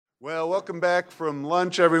Well, welcome back from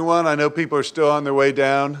lunch, everyone. I know people are still on their way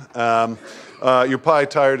down. You're probably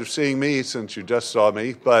tired of seeing me since you just saw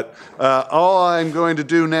me, but all I'm going to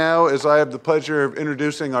do now is I have the pleasure of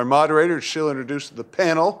introducing our moderator. She'll introduce the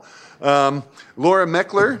panel. Laura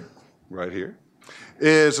Meckler, right here,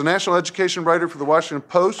 is a national education writer for the Washington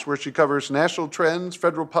Post, where she covers national trends,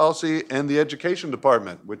 federal policy, and the education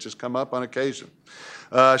department, which has come up on occasion.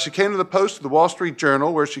 She came to the Post to the Wall Street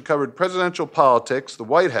Journal, where she covered presidential politics, the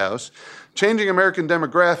White House, changing American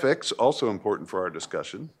demographics, also important for our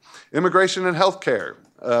discussion, immigration and healthcare.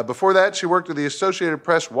 Before that, she worked at the Associated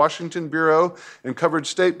Press Washington Bureau and covered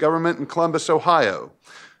state government in Columbus, Ohio.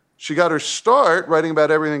 She got her start writing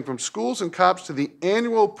about everything from schools and cops to the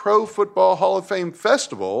annual Pro Football Hall of Fame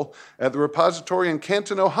Festival at the Repository in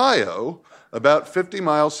Canton, Ohio, about 50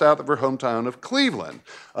 miles south of her hometown of Cleveland.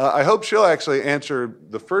 I hope she'll actually answer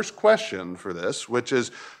the first question for this, which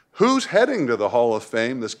is, who's heading to the Hall of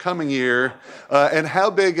Fame this coming year, and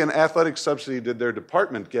how big an athletic subsidy did their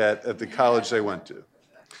department get at the college they went to?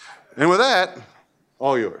 And with that,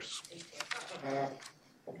 all yours.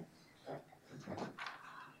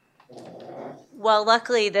 Well,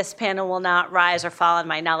 luckily, this panel will not rise or fall on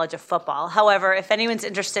my knowledge of football. However, if anyone's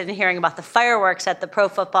interested in hearing about the fireworks at the Pro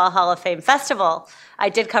Football Hall of Fame Festival, I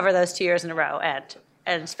did cover those 2 years in a row,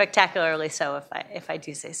 and spectacularly so, if I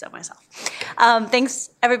do say so myself. Thanks,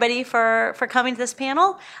 everybody, for coming to this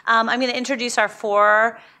panel. I'm going to introduce our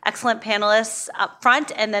 4 excellent panelists up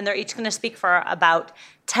front, and then they're each going to speak for about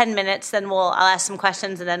 10 minutes. Then I'll ask some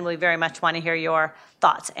questions, and then we very much want to hear your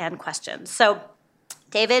thoughts and questions. So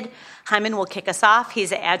David Hyman will kick us off.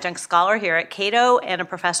 He's an adjunct scholar here at Cato and a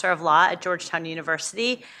professor of law at Georgetown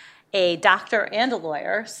University, a doctor and a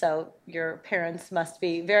lawyer, so your parents must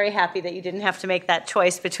be very happy that you didn't have to make that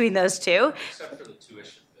choice between those two. Except for the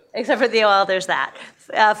tuition bill. Except for well, there's that.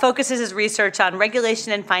 Focuses his research on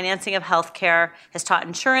regulation and financing of healthcare, has taught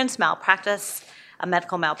insurance, malpractice,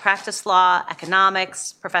 medical malpractice law,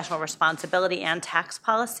 economics, professional responsibility, and tax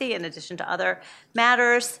policy, in addition to other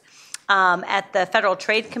matters. At the Federal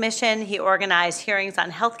Trade Commission, he organized hearings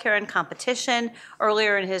on healthcare and competition.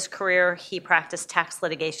 Earlier in his career, he practiced tax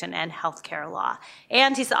litigation and healthcare law.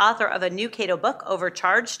 And he's the author of a new Cato book,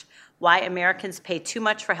 Overcharged: Why Americans Pay Too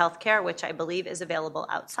Much for Healthcare, which I believe is available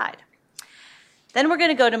outside. Then we're going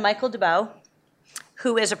to go to Michael DeBow,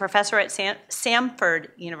 who is a professor at Samford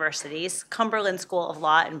University's Cumberland School of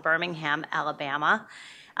Law in Birmingham, Alabama.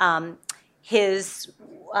 His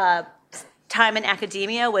time in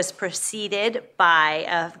academia was preceded by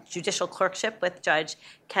a judicial clerkship with Judge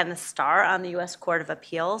Kenneth Starr on the U.S. Court of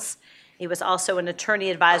Appeals. He was also an attorney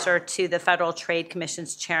advisor to the Federal Trade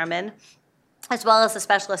Commission's chairman, as well as a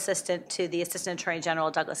special assistant to the Assistant Attorney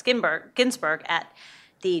General Douglas Ginsburg at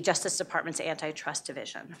the Justice Department's Antitrust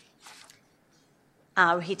Division.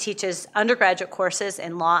 He teaches undergraduate courses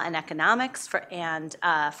in law and economics for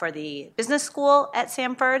the business school at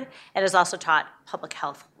Samford, and has also taught public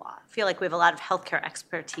health law. I feel like we have a lot of healthcare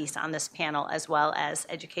expertise on this panel, as well as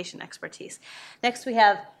education expertise. Next, we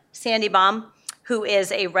have Sandy Baum, who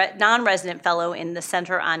is a non-resident fellow in the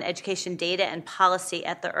Center on Education Data and Policy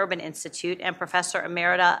at the Urban Institute and professor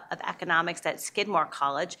emerita of economics at Skidmore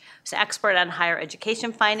College. She's an expert on higher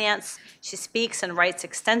education finance. She speaks and writes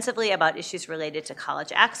extensively about issues related to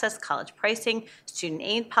college access, college pricing, student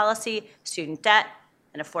aid policy, student debt,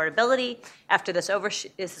 and affordability. After this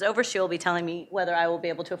is over, she will be telling me whether I will be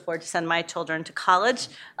able to afford to send my children to college.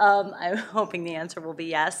 I'm hoping the answer will be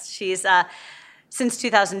yes. Since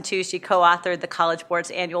 2002, she co-authored the College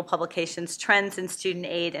Board's annual publications, Trends in Student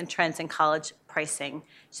Aid and Trends in College Pricing.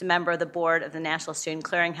 She's a member of the board of the National Student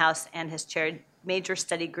Clearinghouse and has chaired major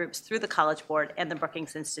study groups through the College Board and the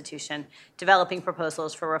Brookings Institution, developing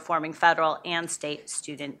proposals for reforming federal and state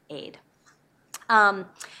student aid. And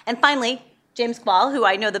finally, James Gbal, who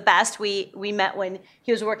I know the best. We met when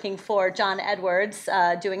he was working for John Edwards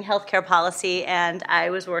doing healthcare policy, and I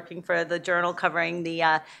was working for the Journal covering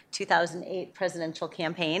the 2008 presidential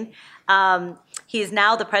campaign. He is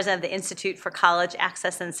now the president of the Institute for College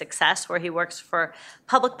Access and Success, where he works for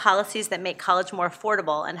public policies that make college more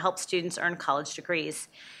affordable and help students earn college degrees.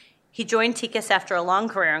 He joined TICAS after a long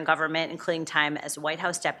career in government, including time as White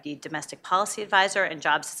House Deputy Domestic Policy Advisor and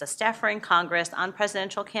jobs as a staffer in Congress on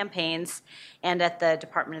presidential campaigns and at the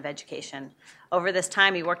Department of Education. Over this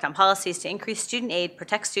time, he worked on policies to increase student aid,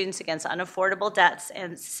 protect students against unaffordable debts,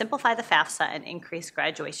 and simplify the FAFSA and increase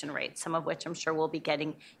graduation rates, some of which I'm sure we'll be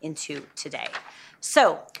getting into today.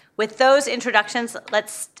 So with those introductions,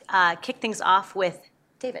 let's kick things off with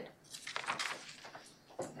David.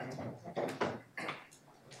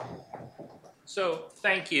 So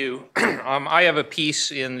thank you. I have a piece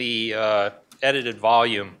in the edited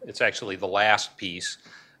volume, it's actually the last piece.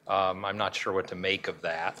 I'm not sure what to make of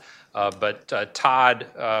that. But Todd,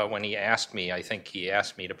 when he asked me, I think he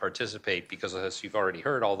asked me to participate because, as you've already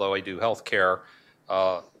heard, although I do healthcare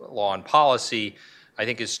law and policy, I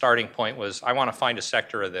think his starting point was, I want to find a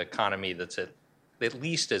sector of the economy that's at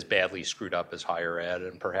least as badly screwed up as higher ed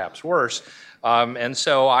and perhaps worse. And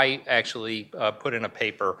so I actually put in a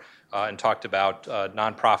paper and talked about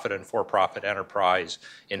nonprofit and for-profit enterprise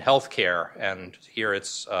in healthcare. And here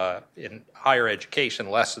it's in higher education,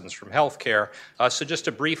 lessons from healthcare. So just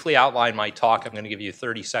to briefly outline my talk, I'm going to give you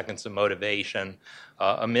 30 seconds of motivation,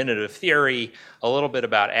 a minute of theory, a little bit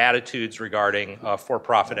about attitudes regarding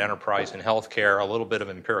for-profit enterprise in healthcare, a little bit of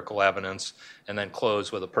empirical evidence, and then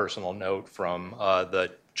close with a personal note from the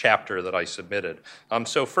chapter that I submitted.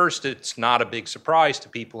 So first, it's not a big surprise to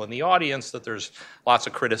people in the audience that there's lots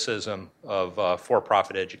of criticism of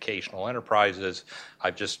for-profit educational enterprises.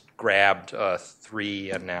 I've just grabbed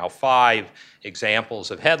 3 and now 5 examples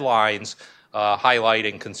of headlines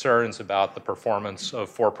highlighting concerns about the performance of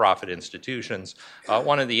for-profit institutions.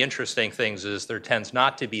 One of the interesting things is there tends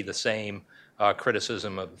not to be the same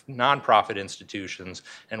criticism of nonprofit institutions,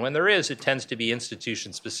 and when there is, it tends to be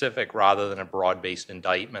institution-specific rather than a broad-based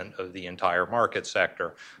indictment of the entire market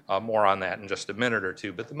sector. More on that in just a minute or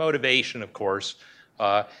two. But the motivation, of course,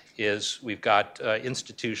 is we've got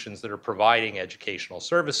institutions that are providing educational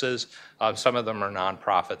services. Some of them are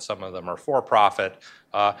nonprofit, some of them are for-profit.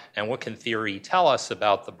 And what can theory tell us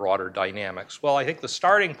about the broader dynamics? Well, I think the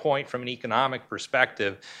starting point from an economic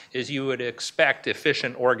perspective is you would expect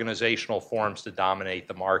efficient organizational forms to dominate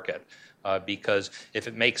the market. Because if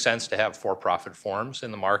it makes sense to have for-profit forms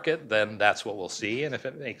in the market, then that's what we'll see. And if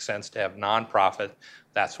it makes sense to have nonprofit,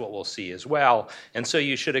 that's what we'll see as well. And so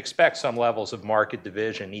you should expect some levels of market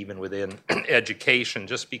division even within education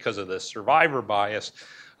just because of this survivor bias.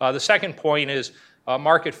 The second point is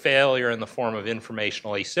market failure in the form of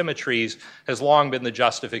informational asymmetries has long been the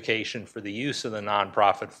justification for the use of the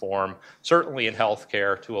nonprofit form, certainly in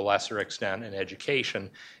healthcare, to a lesser extent in education.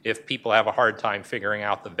 If people have a hard time figuring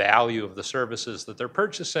out the value of the services that they're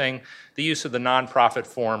purchasing, the use of the nonprofit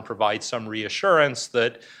form provides some reassurance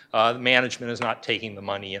that management is not taking the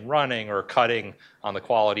money and running or cutting on the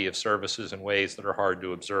quality of services in ways that are hard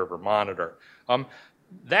to observe or monitor.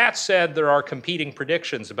 That said, there are competing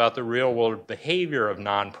predictions about the real-world behavior of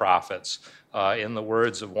nonprofits. In the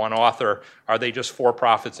words of one author, are they just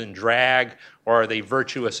for-profits in drag, or are they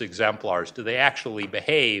virtuous exemplars? Do they actually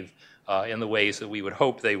behave in the ways that we would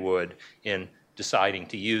hope they would in deciding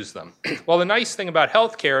to use them? Well, the nice thing about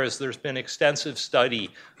healthcare is there's been extensive study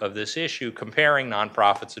of this issue comparing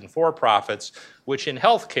nonprofits and for-profits, which in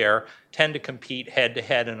healthcare tend to compete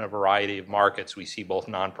head-to-head in a variety of markets. We see both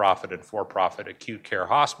nonprofit and for-profit acute care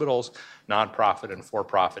hospitals, nonprofit and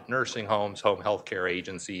for-profit nursing homes, home health care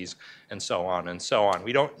agencies, and so on and so on.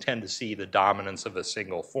 We don't tend to see the dominance of a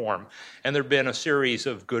single form. And there have been a series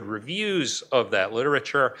of good reviews of that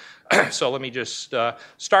literature. So let me just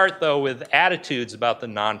start, though, with attitudes about the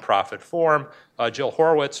nonprofit form. Jill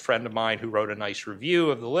Horowitz, a friend of mine who wrote a nice review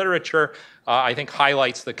of the literature, I think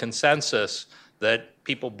highlights the consensus that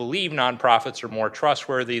people believe nonprofits are more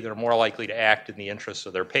trustworthy, they're more likely to act in the interests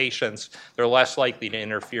of their patients, they're less likely to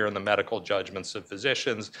interfere in the medical judgments of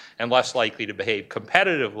physicians, and less likely to behave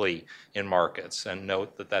competitively in markets. And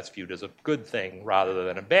note that that's viewed as a good thing rather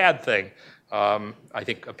than a bad thing. I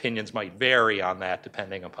think opinions might vary on that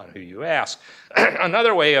depending upon who you ask.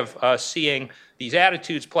 Another way of seeing these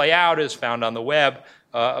attitudes play out is found on the web.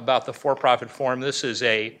 About the for-profit form. This is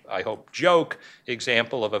a, I hope, joke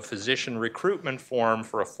example of a physician recruitment form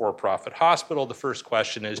for a for-profit hospital. The first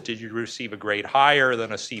question is, did you receive a grade higher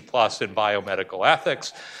than a C+ in biomedical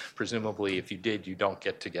ethics? Presumably, if you did, you don't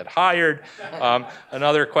get hired.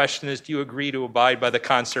 Another question is, do you agree to abide by the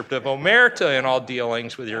concept of omerta in all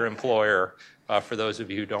dealings with your employer? For those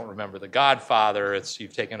of you who don't remember The Godfather,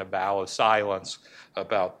 you've taken a vow of silence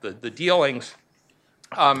about the dealings.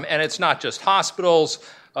 And it's not just hospitals.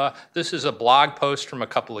 This is a blog post from a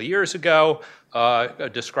couple of years ago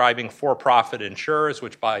describing for-profit insurers,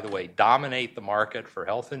 which, by the way, dominate the market for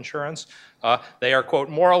health insurance. They are, quote,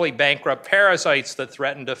 morally bankrupt parasites that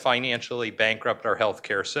threaten to financially bankrupt our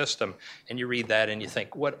healthcare system. And you read that and you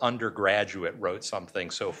think, what undergraduate wrote something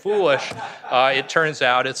so foolish? It turns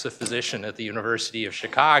out it's a physician at the University of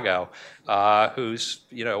Chicago who's,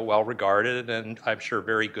 well-regarded and I'm sure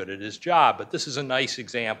very good at his job. But this is a nice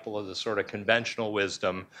example of the sort of conventional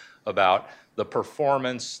wisdom about the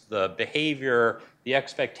performance, the behavior, the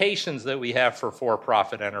expectations that we have for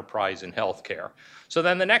for-profit enterprise in healthcare. So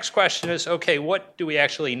then the next question is, okay, what do we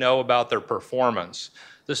actually know about their performance?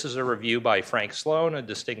 This is a review by Frank Sloan, a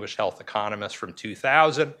distinguished health economist from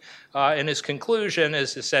 2000. And his conclusion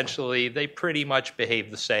is essentially they pretty much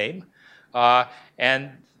behave the same.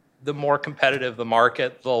 And the more competitive the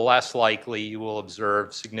market, the less likely you will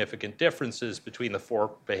observe significant differences between the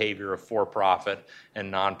behavior of for-profit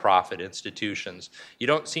and nonprofit institutions. You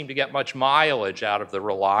don't seem to get much mileage out of the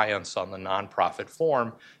reliance on the nonprofit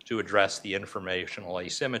form to address the informational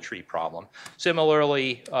asymmetry problem.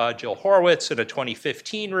 Similarly, Jill Horwitz in a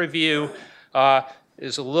 2015 review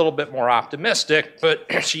is a little bit more optimistic, but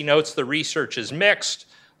she notes the research is mixed.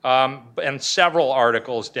 And several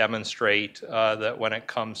articles demonstrate that when it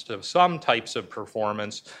comes to some types of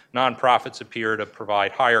performance, nonprofits appear to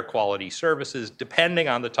provide higher quality services depending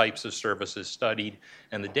on the types of services studied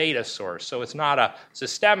and the data source. So it's not a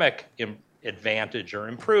systemic advantage or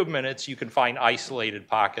improvement. It's you can find isolated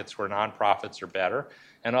pockets where nonprofits are better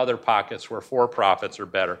and other pockets where for-profits are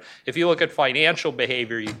better. If you look at financial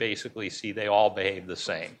behavior, you basically see they all behave the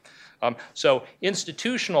same. So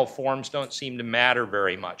institutional forms don't seem to matter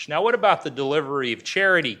very much. Now, what about the delivery of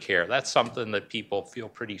charity care? That's something that people feel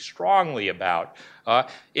pretty strongly about.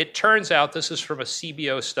 It turns out, this is from a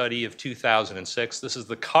CBO study of 2006. This is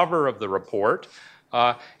the cover of the report.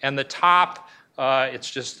 And the top, it's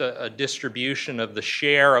just a distribution of the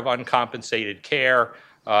share of uncompensated care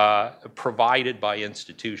provided by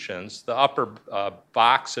institutions. The upper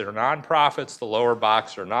box are nonprofits, the lower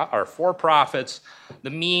box are for-profits.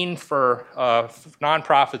 The mean for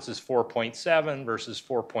nonprofits is 4.7 versus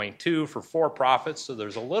 4.2 for for-profits, so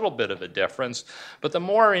there's a little bit of a difference. But the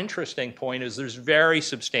more interesting point is there's very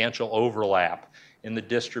substantial overlap in the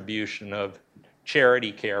distribution of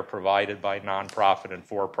charity care provided by nonprofit and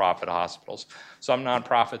for-profit hospitals. Some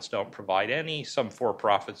nonprofits don't provide any, some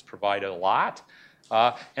for-profits provide a lot.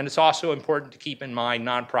 And it's also important to keep in mind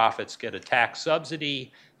nonprofits get a tax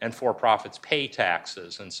subsidy and for-profits pay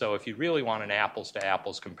taxes. And so if you really want an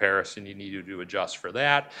apples-to-apples comparison, you need to adjust for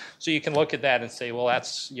that. So you can look at that and say, well,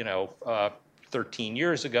 that's 13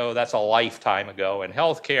 years ago. That's a lifetime ago in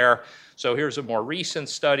healthcare. So here's a more recent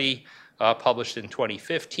study published in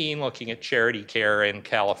 2015 looking at charity care in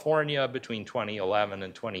California between 2011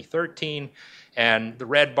 and 2013. And the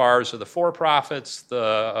red bars are the for-profits,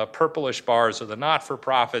 the purplish bars are the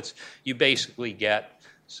not-for-profits. You basically get,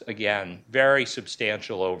 again, very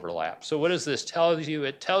substantial overlap. So what does this tell you?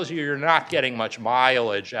 It tells you you're not getting much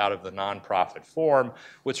mileage out of the nonprofit form.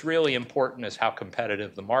 What's really important is how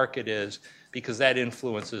competitive the market is, because that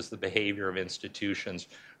influences the behavior of institutions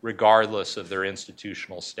regardless of their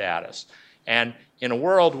institutional status. And in a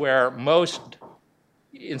world where most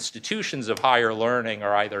institutions of higher learning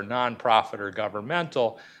are either nonprofit or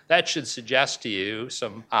governmental, that should suggest to you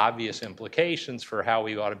some obvious implications for how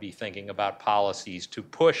we ought to be thinking about policies to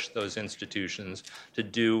push those institutions to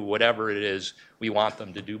do whatever it is we want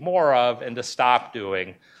them to do more of and to stop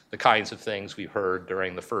doing the kinds of things we've heard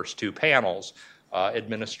during the first two panels.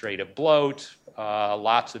 Administrative bloat,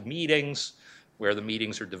 lots of meetings, where the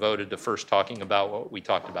meetings are devoted to first talking about what we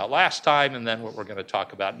talked about last time and then what we're going to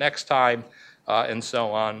talk about next time, and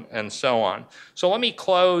so on and so on. So let me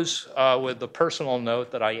close with the personal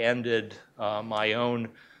note that I ended my own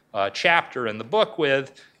chapter in the book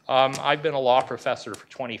with. I've been a law professor for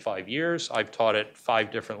 25 years. I've taught at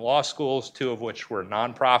 5 different law schools, 2 of which were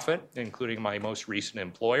nonprofit, including my most recent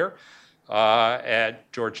employer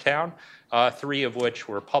at Georgetown, 3 of which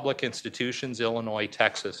were public institutions, Illinois,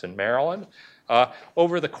 Texas, and Maryland.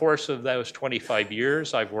 Over the course of those 25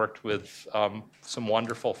 years, I've worked with some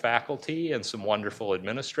wonderful faculty and some wonderful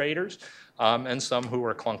administrators, and some who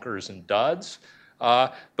were clunkers and duds.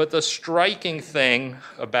 But the striking thing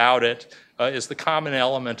about it is the common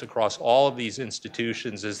element across all of these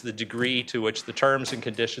institutions is the degree to which the terms and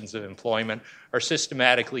conditions of employment are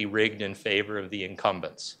systematically rigged in favor of the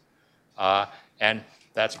incumbents. And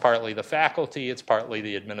that's partly the faculty, it's partly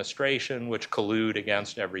the administration, which collude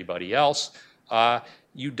against everybody else.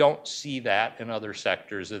 You don't see that in other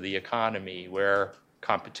sectors of the economy where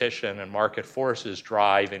competition and market forces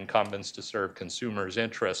drive incumbents to serve consumers'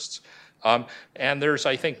 interests. And there's,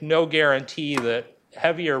 I think, no guarantee that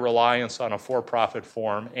heavier reliance on a for-profit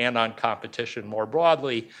form and on competition more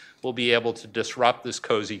broadly will be able to disrupt this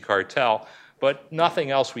cozy cartel. But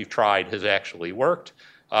nothing else we've tried has actually worked.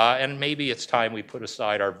 And maybe it's time we put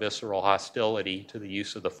aside our visceral hostility to the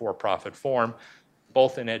use of the for-profit form,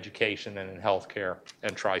 both in education and in healthcare,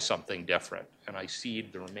 and try something different. And I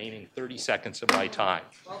cede the remaining 30 seconds of my time.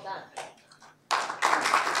 Well done.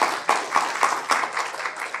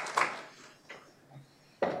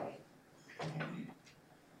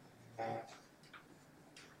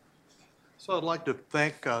 So I'd like to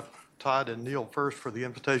thank Todd and Neil first for the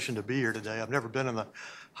invitation to be here today. I've never been in the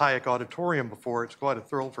Hayek Auditorium before. It's quite a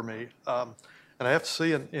thrill for me. And I have to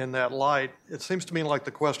see in that light, it seems to me like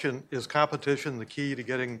the question, is competition the key to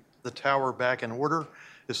getting the tower back in order,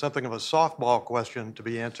 is something of a softball question to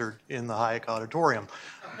be answered in the Hayek Auditorium.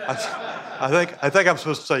 I think I'm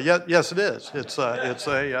supposed to say, yes, it is. It's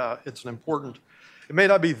an important, it may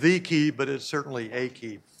not be the key, but it's certainly a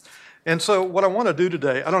key. And so what I want to do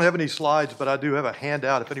today, I don't have any slides, but I do have a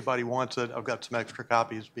handout if anybody wants it. I've got some extra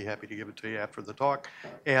copies. Be happy to give it to you after the talk.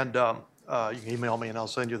 And you can email me and I'll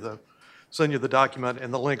send you the document,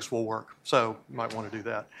 and the links will work. So you might want to do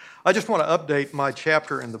that. I just want to update my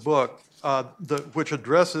chapter in the book, which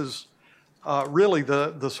addresses really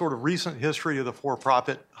the sort of recent history of the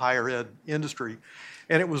for-profit higher ed industry.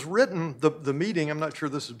 And it was written, the meeting, I'm not sure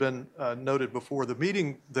this has been noted before, the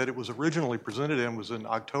meeting that it was originally presented in was in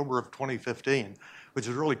October of 2015, which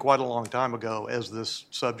is really quite a long time ago as this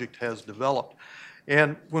subject has developed.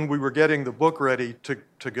 And when we were getting the book ready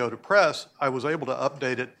to go to press, I was able to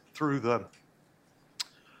update it through the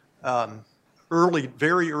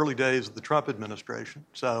very early days of the Trump administration.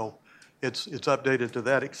 So it's updated to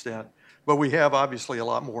that extent. But we have obviously a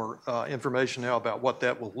lot more information now about what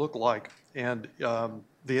that will look like and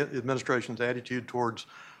the administration's attitude towards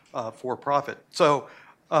for-profit. So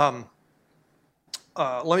let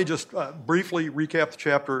me just briefly recap the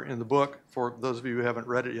chapter in the book for those of you who haven't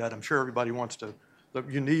read it yet. I'm sure everybody wants to,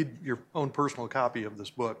 you need your own personal copy of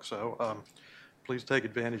this book. So please take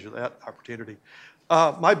advantage of that opportunity.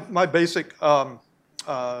 My basic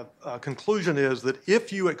conclusion is that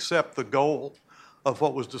if you accept the goal of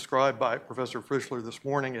what was described by Professor Frischler this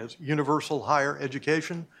morning as universal higher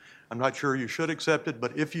education, I'm not sure you should accept it,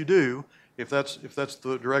 but if you do, if that's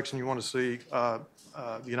the direction you want to see the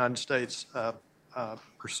United States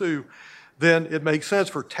pursue, then it makes sense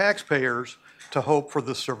for taxpayers to hope for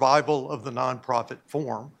the survival of the nonprofit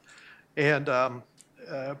form, and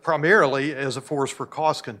primarily as a force for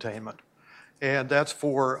cost containment. And that's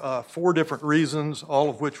for 4 different reasons, all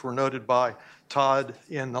of which were noted by Todd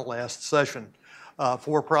in the last session.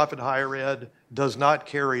 For-profit higher ed does not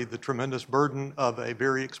carry the tremendous burden of a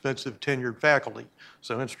very expensive tenured faculty,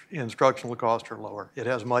 so instructional costs are lower. It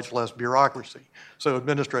has much less bureaucracy, so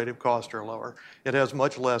administrative costs are lower. It has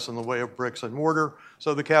much less in the way of bricks and mortar,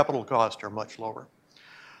 so the capital costs are much lower.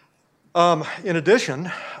 In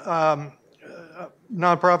addition,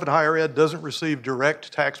 nonprofit higher ed doesn't receive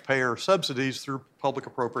direct taxpayer subsidies through public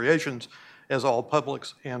appropriations, as all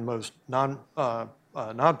publics and most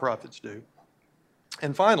nonprofits do.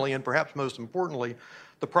 And finally, and perhaps most importantly,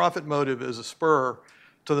 the profit motive is a spur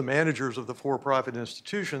to the managers of the for-profit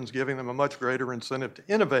institutions, giving them a much greater incentive to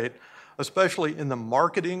innovate, especially in the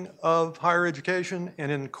marketing of higher education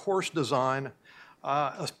and in course design,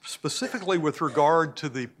 specifically with regard to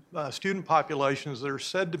the student populations that are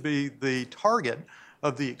said to be the target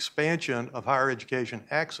of the expansion of higher education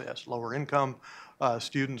access, lower income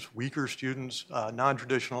students, weaker students,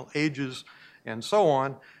 non-traditional ages, and so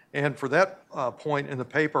on. And for that point in the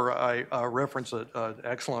paper, I reference an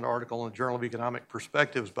excellent article in the Journal of Economic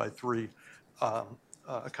Perspectives by 3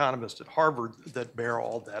 economists at Harvard that bear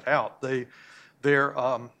all that out. Their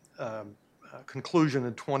conclusion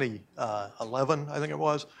in 2011, I think it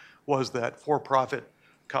was that for-profit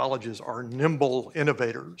colleges are nimble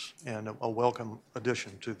innovators and a welcome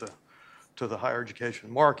addition to the higher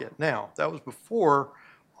education market. Now, that was before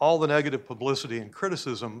all the negative publicity and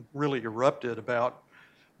criticism really erupted about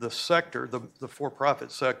the sector, the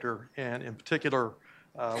for-profit sector, and in particular,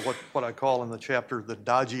 what I call in the chapter the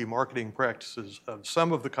dodgy marketing practices of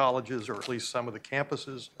some of the colleges, or at least some of the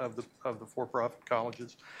campuses of the for-profit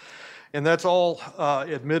colleges, and that's all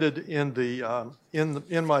admitted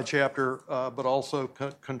in my chapter, but also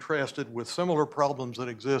contrasted with similar problems that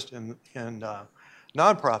exist in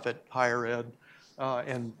nonprofit higher ed,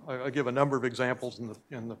 and I give a number of examples in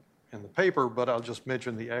the paper, but I'll just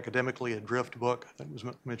mention the Academically Adrift book that was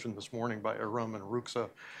mentioned this morning by Arum and Ruksa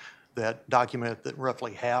that document that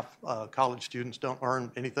roughly half college students don't learn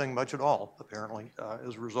anything much at all, apparently,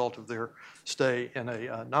 as a result of their stay in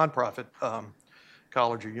a nonprofit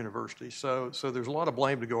college or university. So there's a lot of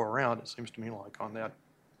blame to go around, it seems to me like, on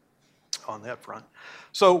that front.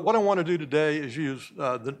 So what I want to do today is use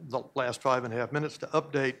the last 5.5 minutes to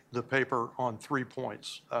update the paper on 3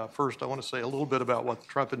 points. First, I want to say a little bit about what the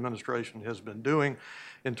Trump administration has been doing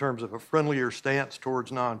in terms of a friendlier stance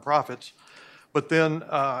towards nonprofits, but then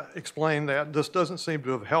explain that this doesn't seem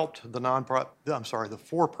to have helped the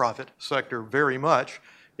for-profit sector very much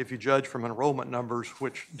if you judge from enrollment numbers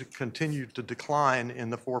which continue to decline in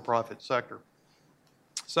the for-profit sector.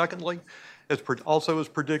 Secondly, Also as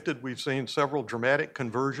predicted, we've seen several dramatic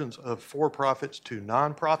conversions of for-profits to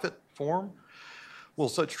nonprofit form. Will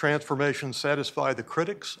such transformations satisfy the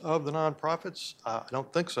critics of the nonprofits? I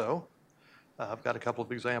don't think so. I've got a couple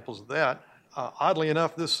of examples of that. Oddly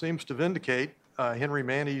enough, this seems to vindicate Henry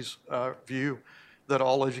Manny's view that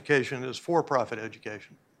all education is for-profit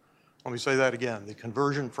education. Let me say that again. The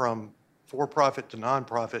conversion from for-profit to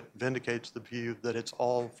nonprofit vindicates the view that it's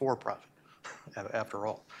all for-profit, after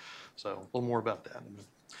all. So a little more about that in a minute.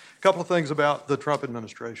 A couple of things about the Trump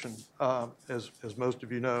administration. As most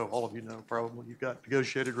of you know, all of you know probably, you've got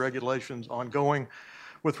negotiated regulations ongoing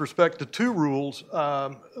with respect to two rules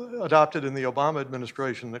adopted in the Obama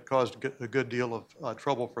administration that caused a good deal of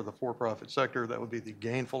trouble for the for-profit sector. That would be the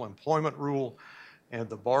gainful employment rule and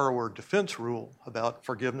the borrower defense rule about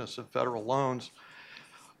forgiveness of federal loans.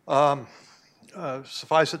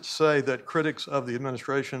 Suffice it to say that critics of the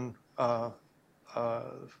administration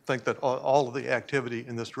think that all of the activity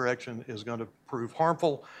in this direction is going to prove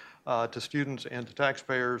harmful to students and to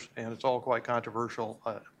taxpayers, and it's all quite controversial.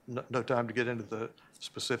 No time to get into the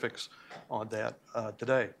specifics on that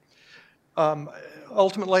today.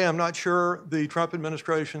 Ultimately, I'm not sure the Trump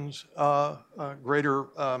administration's greater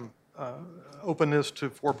openness to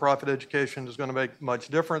for-profit education is going to make much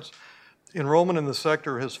difference. Enrollment in the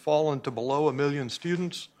sector has fallen to below 1 million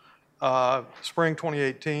students. Spring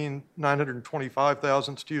 2018,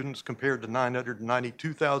 925,000 students compared to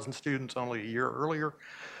 992,000 students only a year earlier.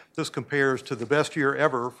 This compares to the best year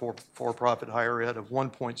ever for for-profit higher ed of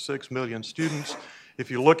 1.6 million students. If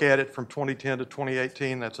you look at it from 2010 to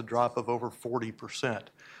 2018, that's a drop of over 40%.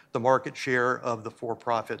 The market share of the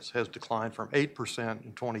for-profits has declined from 8%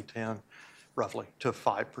 in 2010, roughly, to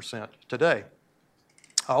 5% today.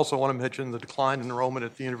 I also want to mention the decline in enrollment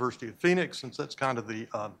at the University of Phoenix, since that's kind of the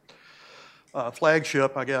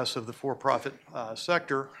flagship, I guess, of the for-profit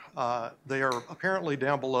sector. They are apparently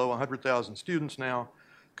down below 100,000 students now,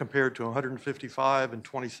 compared to 155 in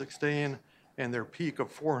 2016, and their peak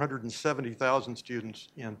of 470,000 students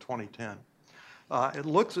in 2010. It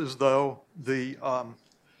looks as though the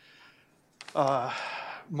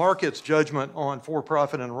market's judgment on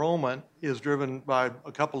for-profit enrollment is driven by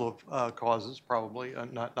a couple of causes, probably,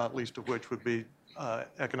 not least of which would be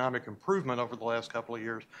economic improvement over the last couple of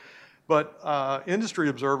years. But industry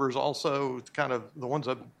observers also, kind of the ones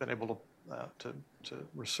I've been able to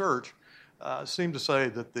research, seem to say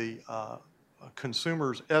that the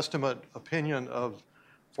consumer's estimate opinion of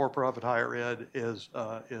for-profit higher ed is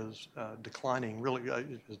declining, really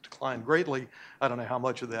has declined greatly. I don't know how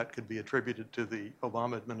much of that could be attributed to the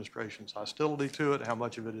Obama administration's hostility to it, how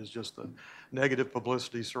much of it is just the negative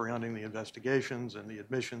publicity surrounding the investigations and the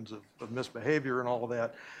admissions of misbehavior and all of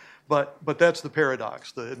that. But that's the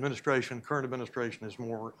paradox. The administration, current administration, is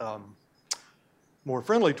more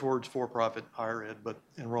friendly towards for-profit higher ed, but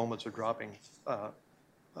enrollments are dropping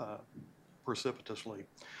precipitously.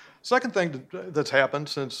 Second thing that's happened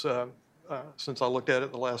since I looked at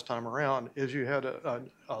it the last time around is you had a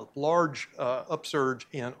large upsurge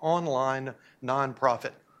in online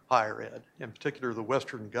nonprofit higher ed, in particular the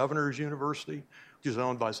Western Governors University, which is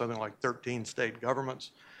owned by something like 13 state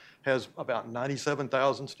governments, has about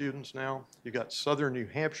 97,000 students now. You got Southern New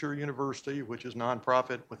Hampshire University, which is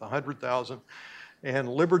nonprofit, with 100,000. And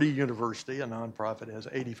Liberty University, a nonprofit, has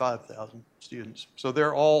 85,000 students. So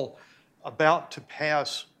they're all about to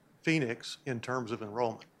pass Phoenix in terms of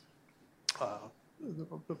enrollment.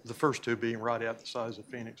 The first two being right at the size of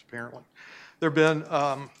Phoenix, apparently. There have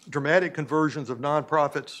been dramatic conversions of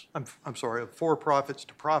nonprofits, of for-profits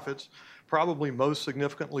to profits, probably most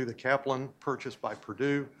significantly the Kaplan purchase by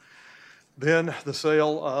Purdue. Then the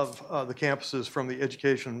sale of the campuses from the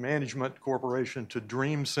Education Management Corporation to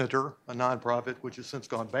Dream Center, a nonprofit which has since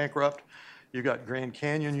gone bankrupt. You've got Grand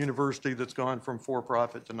Canyon University that's gone from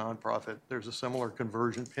for-profit to nonprofit. There's a similar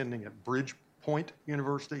conversion pending at Bridgepoint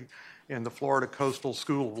University, and the Florida Coastal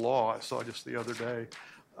School of Law, I saw just the other day,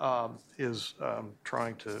 is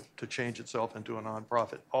trying to change itself into a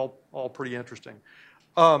nonprofit. All pretty interesting.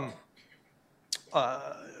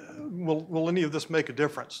 Will any of this make a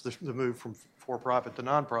difference, the move from for-profit to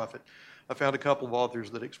nonprofit? I found a couple of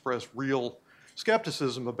authors that express real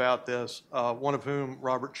skepticism about this, one of whom,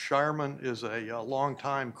 Robert Shireman, is a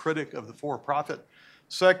longtime critic of the for-profit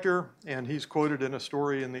sector, and he's quoted in a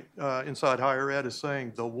story in the Inside Higher Ed as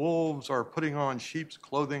saying, "The wolves are putting on sheep's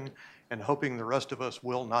clothing and hoping the rest of us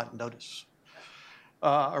will not notice."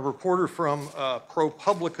 A reporter from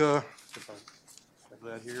ProPublica, if I have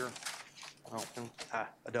that here, I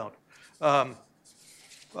don't.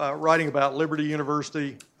 Writing about Liberty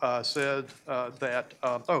University, said that,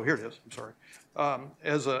 here it is, I'm sorry.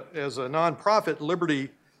 As a nonprofit,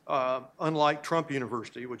 Liberty unlike Trump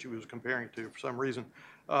University, which he was comparing to for some reason,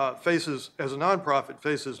 faces, as a nonprofit,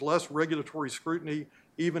 faces less regulatory scrutiny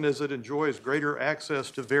even as it enjoys greater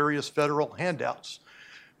access to various federal handouts,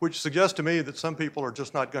 which suggests to me that some people are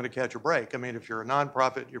just not going to catch a break. I mean, if you're a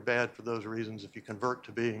nonprofit, you're bad for those reasons. If you convert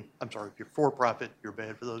to being, I'm sorry, if you're for-profit, you're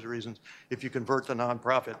bad for those reasons. If you convert to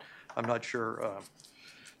nonprofit, I'm not sure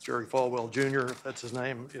Jerry Falwell Jr., that's his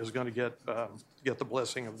name, is going to get the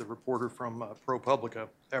blessing of the reporter from ProPublica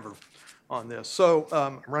ever on this. So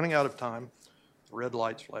I'm running out of time. The red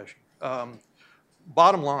light's flashing.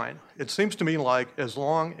 Bottom line, it seems to me like as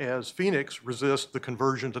long as Phoenix resists the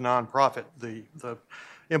conversion to nonprofit, the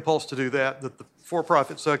impulse to do that the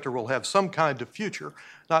for-profit sector will have some kind of future,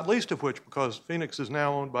 not least of which because Phoenix is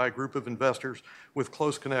now owned by a group of investors with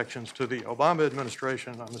close connections to the Obama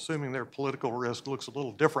administration. I'm assuming their political risk looks a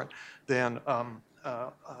little different than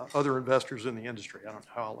other investors in the industry. I don't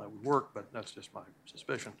know how all that would work, but that's just my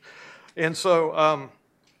suspicion. And so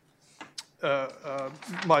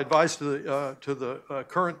my advice to the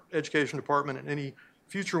current education department and any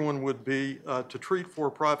future one would be to treat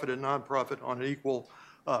for-profit and nonprofit on an equal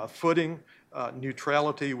footing.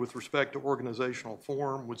 Neutrality with respect to organizational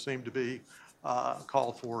form would seem to be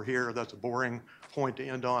called for here. That's a boring point to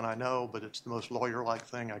end on, I know, but it's the most lawyer-like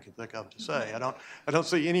thing I can think of to say. I don't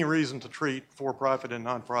see any reason to treat for-profit and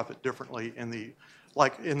nonprofit differently in the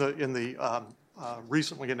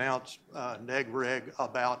recently announced neg reg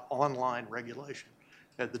about online regulation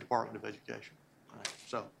at the Department of Education. Right.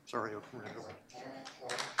 So, sorry.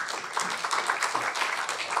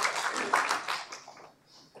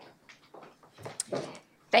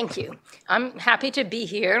 Thank you. I'm happy to be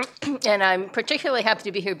here, and I'm particularly happy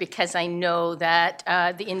to be here because I know that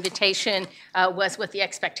the invitation was with the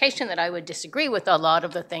expectation that I would disagree with a lot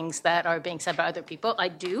of the things that are being said by other people. I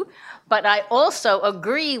do, but I also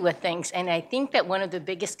agree with things, and I think that one of the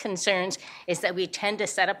biggest concerns is that we tend to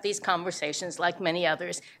set up these conversations, like many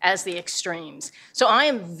others, as the extremes. So I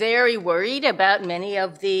am very worried about many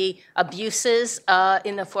of the abuses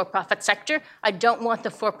in the for-profit sector. I don't want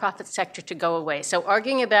the for-profit sector to go away. So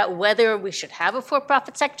arguing about whether we should have a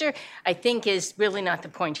for-profit sector, I think is really not the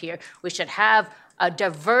point here. We should have a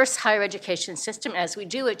diverse higher education system as we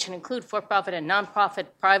do. It should include for-profit and nonprofit,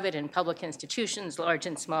 private and public institutions, large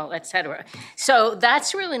and small, et cetera. So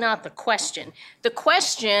that's really not the question. The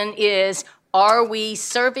question is, are we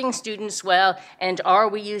serving students well, and are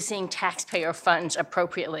we using taxpayer funds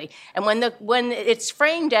appropriately? And when it's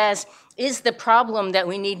framed as, is the problem that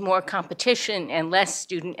we need more competition and less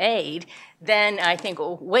student aid, then I think,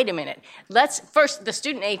 oh, wait a minute. First, the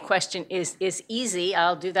student aid question is easy.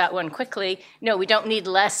 I'll do that one quickly. No, we don't need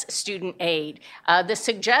less student aid. The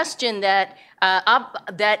suggestion that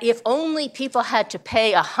if only people had to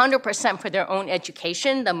pay 100% for their own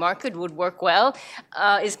education, the market would work well,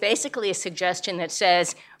 is basically a suggestion that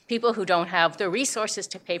says people who don't have the resources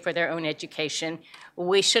to pay for their own education,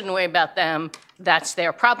 we shouldn't worry about them. That's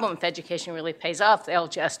their problem. If education really pays off, they'll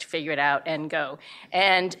just figure it out and go.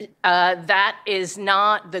 And that is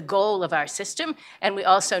not the goal of our system. And we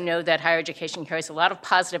also know that higher education carries a lot of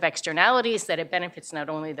positive externalities, that it benefits not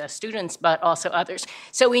only the students, but also others.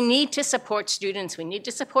 So we need to support students. We need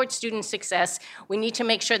to support student success. We need to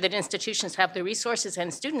make sure that institutions have the resources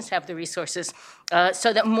and students have the resources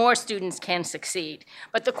so that more students can succeed.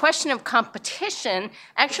 But the question of competition,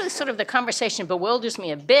 actually sort of the conversation bewilders me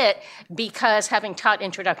a bit, because having taught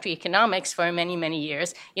introductory economics for many, many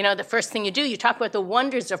years, you know, the first thing you do, you talk about the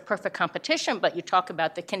wonders of perfect competition, but you talk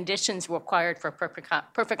about the conditions required for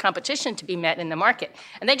perfect competition to be met in the market.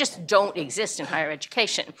 And they just don't exist in higher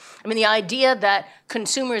education. I mean, the idea that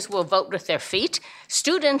consumers will vote with their feet,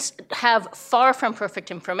 students have far from perfect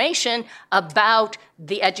information about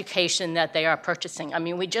the education that they are purchasing. I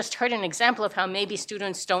mean, we just heard an example of how maybe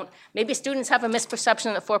students have a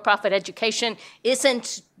misperception that for-profit education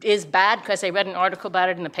is bad because they read an article about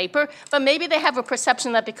it in the paper, but maybe they have a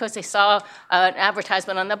perception that because they saw an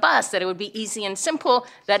advertisement on the bus that it would be easy and simple,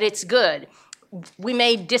 that it's good. We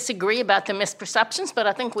may disagree about the misperceptions, but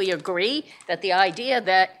I think we agree that the idea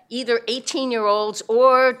that either 18-year-olds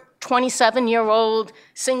or 27-year-old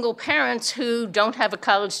single parents who don't have a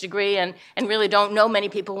college degree and really don't know many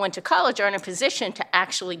people who went to college are in a position to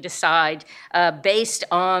actually decide based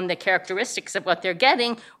on the characteristics of what they're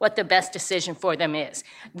getting, what the best decision for them is.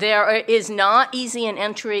 There is not easy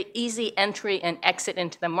entry and exit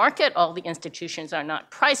into the market. All the institutions are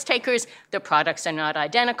not price takers. The products are not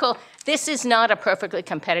identical. This is not a perfectly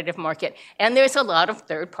competitive market, and there's a lot of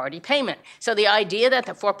third-party payment. So the idea that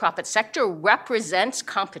the for-profit sector represents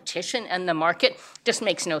competition competition and the market just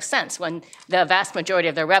makes no sense when the vast majority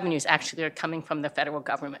of their revenues actually are coming from the federal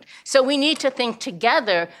government. So we need to think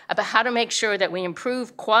together about how to make sure that we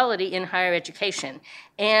improve quality in higher education.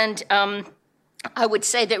 And I would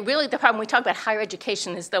say that really the problem, we talk about higher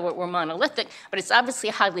education as though we're monolithic, but it's obviously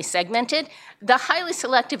highly segmented. The highly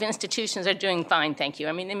selective institutions are doing fine, thank you.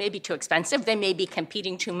 I mean, they may be too expensive. They may be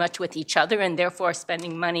competing too much with each other and therefore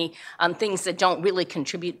spending money on things that don't really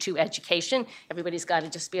contribute to education. Everybody's got to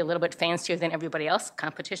just be a little bit fancier than everybody else.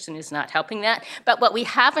 Competition is not helping that. But what we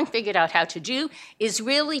haven't figured out how to do is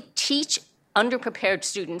really teach underprepared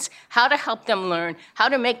students, how to help them learn, how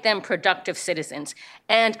to make them productive citizens.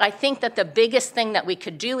 And I think that the biggest thing that we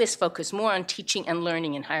could do is focus more on teaching and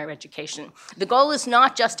learning in higher education. The goal is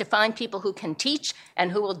not just to find people who can teach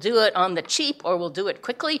and who will do it on the cheap or will do it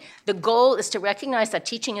quickly. The goal is to recognize that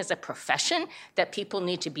teaching is a profession, that people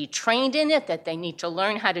need to be trained in it, that they need to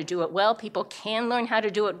learn how to do it well. People can learn how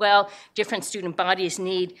to do it well. Different student bodies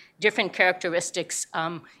need different characteristics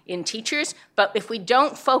in teachers. But if we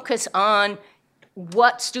don't focus on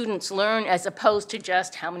what students learn as opposed to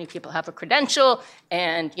just how many people have a credential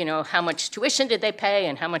and how much tuition did they pay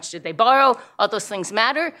and how much did they borrow, all those things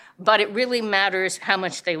matter, but it really matters how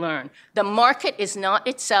much they learn. The market is not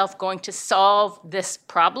itself going to solve this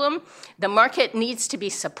problem. The market needs to be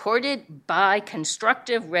supported by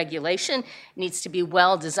constructive regulation, needs to be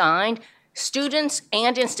well designed. Students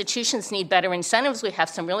and institutions need better incentives. We have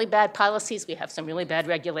some really bad policies. We have some really bad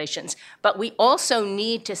regulations. But we also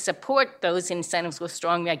need to support those incentives with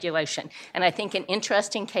strong regulation. And I think an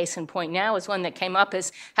interesting case in point now is one that came up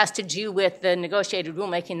has to do with the negotiated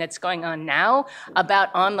rulemaking that's going on now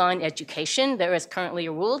about online education. There is currently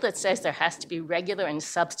a rule that says there has to be regular and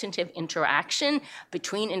substantive interaction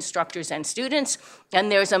between instructors and students. And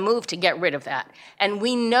there's a move to get rid of that. And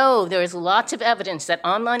we know there is lots of evidence that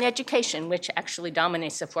online education, which actually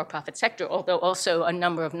dominates the for-profit sector, although also a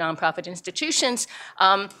number of nonprofit institutions,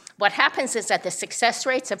 what happens is that the success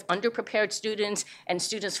rates of underprepared students and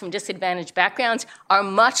students from disadvantaged backgrounds are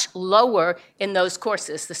much lower in those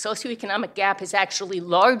courses. The socioeconomic gap is actually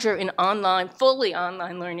larger in fully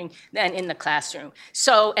online learning than in the classroom.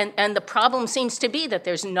 So, and the problem seems to be that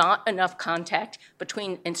there's not enough contact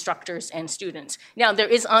between instructors and students. Now, there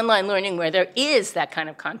is online learning where there is that kind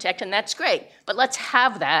of contact, and that's great, but let's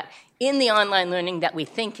have that in the online learning that we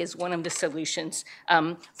think is one of the solutions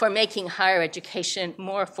for making higher education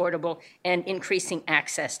more affordable and increasing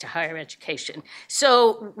access to higher education.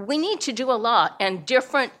 So we need to do a lot, and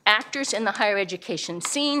different actors in the higher education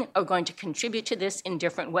scene are going to contribute to this in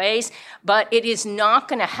different ways, but it is not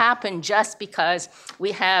going to happen just because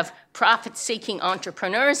we have profit-seeking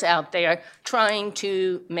entrepreneurs out there trying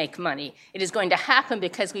to make money. It is going to happen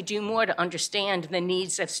because we do more to understand the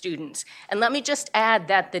needs of students. And let me just add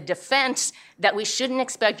that the defense that we shouldn't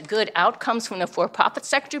expect good outcomes from the for-profit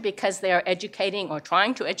sector because they are educating or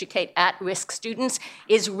trying to educate at-risk students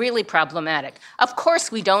is really problematic. Of course,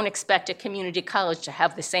 we don't expect a community college to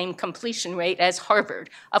have the same completion rate as Harvard.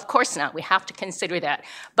 Of course not. We have to consider that.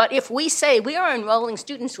 But if we say we are enrolling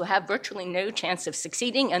students who have virtually no chance of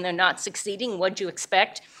succeeding and they're not succeeding, what do you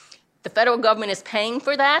expect? The federal government is paying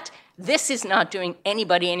for that. This is not doing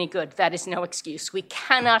anybody any good. That is no excuse. We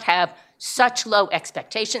cannot have such low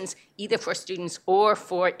expectations, either for students or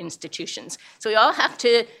for institutions. So we all have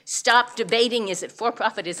to stop debating, is it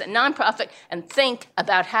for-profit, is it nonprofit, and think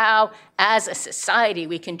about how, as a society,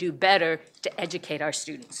 we can do better to educate our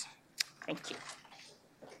students. Thank you.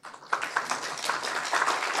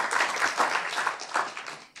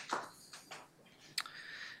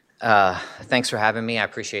 Thanks for having me. I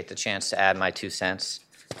appreciate the chance to add my 2 cents.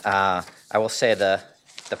 I will say the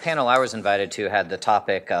panel I was invited to had the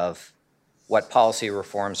topic of what policy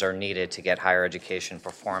reforms are needed to get higher education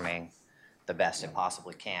performing the best it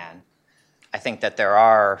possibly can. I think that there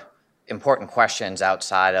are important questions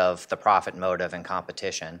outside of the profit motive and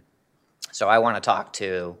competition. So I want to talk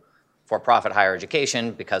to for-profit higher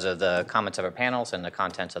education because of the comments of our panels and the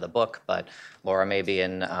contents of the book, but Laura, maybe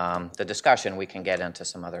in the discussion we can get into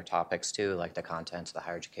some other topics too, like the contents of the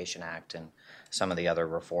Higher Education Act and some of the other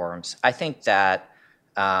reforms. I think that,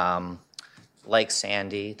 like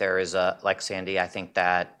Sandy, I think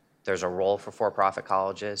that there's a role for for-profit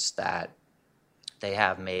colleges, that they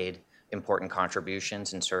have made important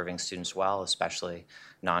contributions in serving students well, especially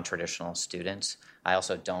non-traditional students. I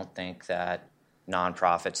also don't think that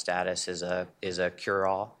nonprofit status is a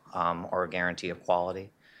cure-all or a guarantee of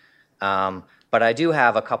quality. But I do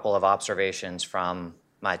have a couple of observations from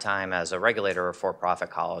my time as a regulator of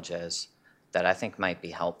for-profit colleges that I think might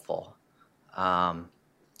be helpful.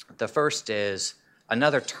 The first is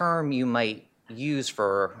another term you might use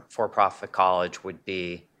for for-profit college would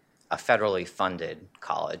be a federally funded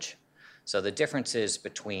college. So the differences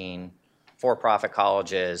between for-profit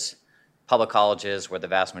colleges, public colleges where the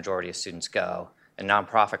vast majority of students go, and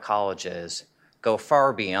nonprofit colleges go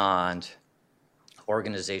far beyond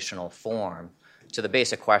organizational form to the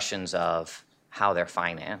basic questions of how they're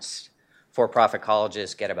financed. For-profit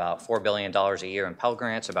colleges get about $4 billion a year in Pell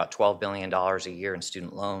Grants, about $12 billion a year in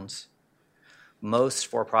student loans. Most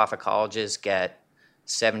for-profit colleges get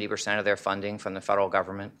 70% of their funding from the federal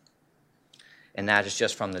government, and that is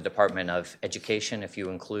just from the Department of Education if you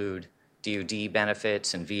include DoD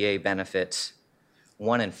benefits and VA benefits.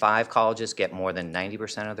 1 in 5 colleges get more than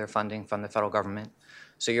 90% of their funding from the federal government.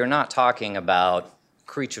 So you're not talking about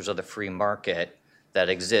creatures of the free market that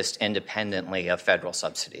exist independently of federal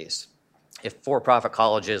subsidies. If for-profit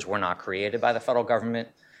colleges were not created by the federal government,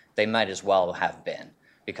 they might as well have been,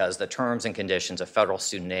 because the terms and conditions of federal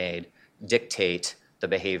student aid dictate the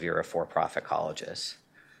behavior of for-profit colleges.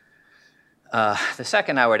 The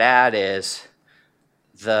second I would add is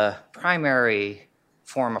the primary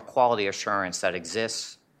form of quality assurance that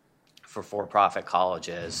exists for for-profit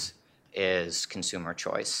colleges is consumer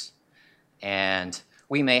choice. And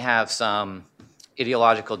we may have some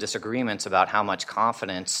ideological disagreements about how much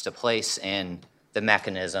confidence to place in the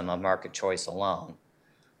mechanism of market choice alone.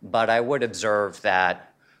 But I would observe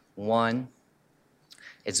that, one,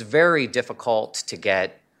 it's very difficult to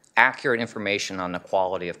get accurate information on the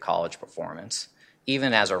quality of college performance.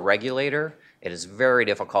 Even as a regulator, it is very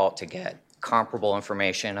difficult to get comparable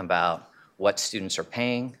information about what students are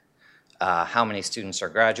paying, how many students are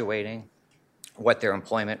graduating, what their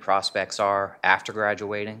employment prospects are after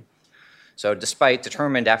graduating. So despite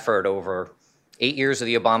determined effort over 8 years of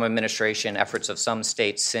the Obama administration, efforts of some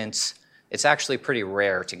states since, it's actually pretty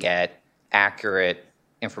rare to get accurate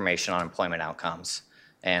information on employment outcomes.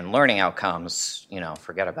 And learning outcomes,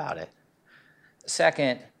 forget about it.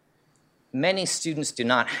 Second, many students do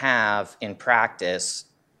not have, in practice,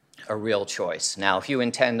 a real choice. Now, if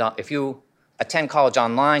you attend college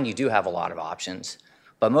online, you do have a lot of options.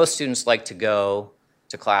 But most students like to go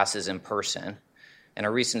to classes in person. And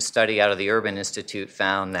a recent study out of the Urban Institute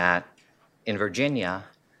found that in Virginia,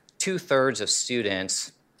 2/3 of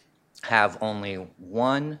students have only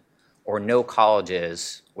one or no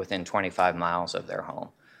colleges within 25 miles of their home.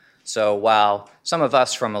 So while some of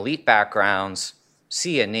us from elite backgrounds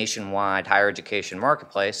see a nationwide higher education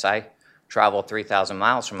marketplace, I travel 3,000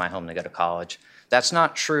 miles from my home to go to college. That's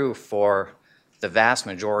not true for the vast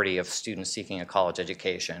majority of students seeking a college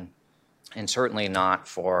education, and certainly not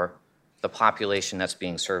for the population that's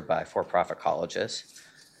being served by for-profit colleges.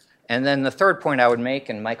 And then the third point I would make,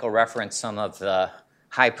 and Michael referenced some of the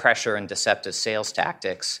high pressure and deceptive sales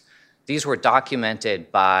tactics, these were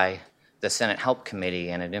documented by the Senate Help Committee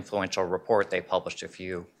in an influential report they published a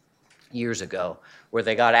few years ago, where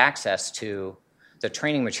they got access to the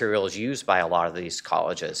training materials used by a lot of these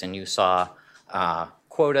colleges. And you saw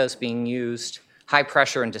quotas being used, high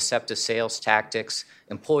pressure and deceptive sales tactics,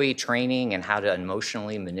 employee training and how to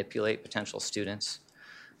emotionally manipulate potential students.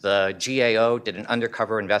 The GAO did an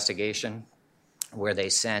undercover investigation where they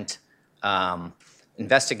sent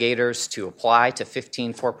investigators to apply to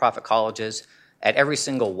 15 for-profit colleges. At every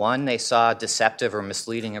single one, they saw deceptive or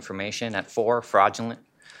misleading information. At 4, fraudulent.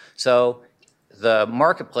 So the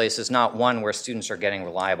marketplace is not one where students are getting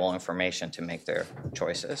reliable information to make their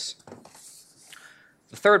choices.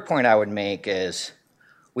 The third point I would make is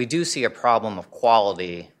we do see a problem of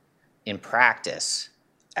quality in practice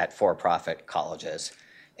at for-profit colleges.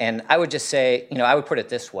 And I would just say, I would put it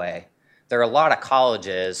this way. There are a lot of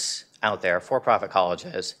colleges out there, for-profit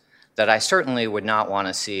colleges, that I certainly would not want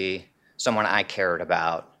to see someone I cared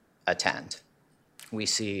about attend. We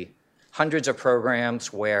see hundreds of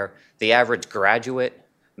programs where the average graduate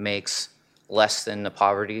makes less than the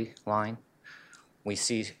poverty line. We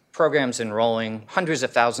see programs enrolling hundreds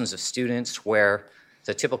of thousands of students where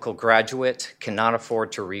the typical graduate cannot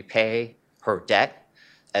afford to repay her debt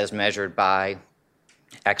as measured by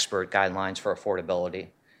expert guidelines for affordability.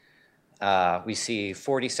 We see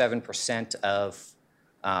 47% of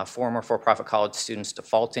former for-profit college students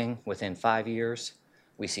defaulting within 5 years.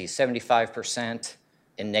 We see 75%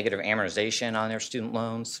 in negative amortization on their student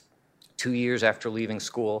loans 2 years after leaving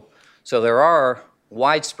school. So there are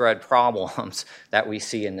widespread problems that we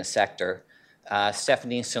see in the sector.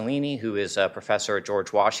 Stephanie Cellini, who is a professor at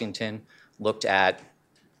George Washington, looked at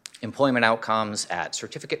employment outcomes at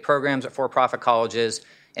certificate programs at for-profit colleges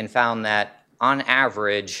and found that, on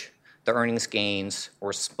average, the earnings gains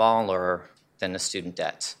were smaller than the student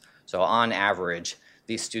debts. So on average,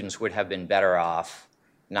 these students would have been better off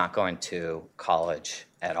not going to college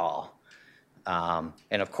at all.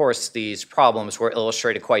 And of course, these problems were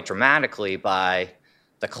illustrated quite dramatically by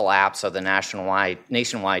the collapse of the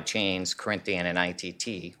nationwide chains Corinthian and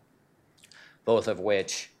ITT, both of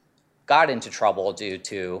which got into trouble due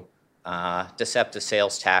to deceptive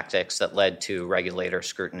sales tactics that led to regulator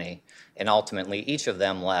scrutiny. And ultimately, each of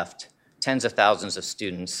them left tens of thousands of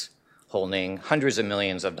students holding hundreds of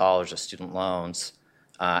millions of dollars of student loans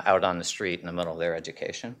out on the street in the middle of their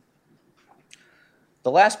education.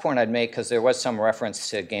 The last point I'd make, because there was some reference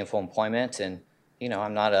to gainful employment, and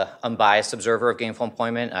I'm not an unbiased observer of gainful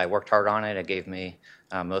employment. I worked hard on it. It gave me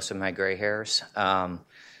most of my gray hairs.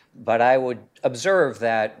 But I would observe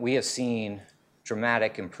that we have seen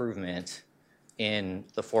dramatic improvement in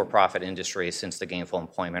the for-profit industry since the gainful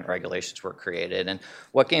employment regulations were created. And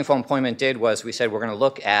what gainful employment did was we said we're going to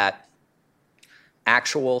look at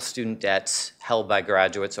actual student debts held by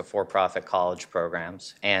graduates of for-profit college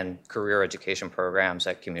programs and career education programs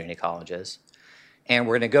at community colleges. And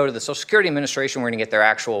we're going to go to the Social Security Administration, we're going to get their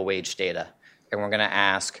actual wage data. And we're going to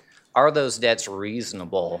ask, are those debts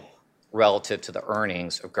reasonable relative to the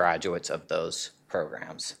earnings of graduates of those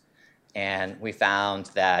programs? And we found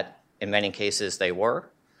that in many cases they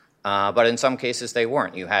were, but in some cases they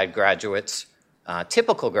weren't. You had graduates,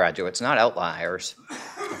 typical graduates, not outliers,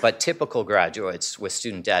 but typical graduates with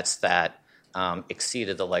student debts that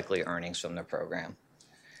exceeded the likely earnings from the program.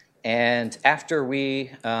 And after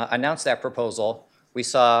we announced that proposal, we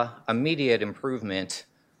saw immediate improvement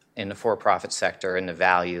in the for-profit sector and the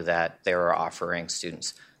value that they were offering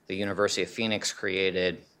students. The University of Phoenix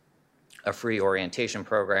created a free orientation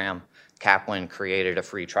program. Kaplan created a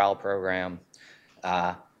free trial program.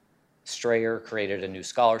 Strayer created a new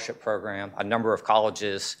scholarship program. A number of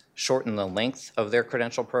colleges shortened the length of their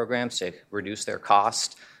credential programs to reduce their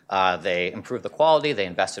cost. They improved the quality. They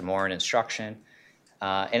invested more in instruction.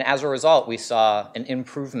 And as a result, we saw an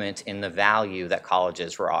improvement in the value that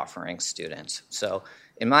colleges were offering students. So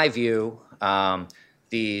in my view,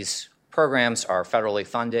 these programs are federally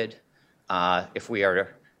funded. If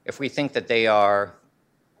we think that they are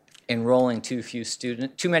enrolling too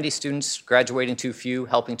many students, graduating too few,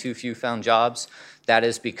 helping too few found jobs, that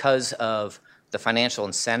is because of the financial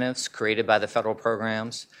incentives created by the federal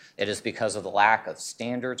programs. It is because of the lack of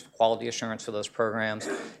standards, quality assurance for those programs,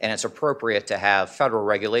 and it's appropriate to have federal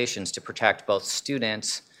regulations to protect both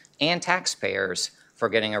students and taxpayers for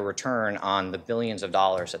getting a return on the billions of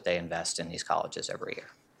dollars that they invest in these colleges every year.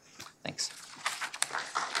 Thanks.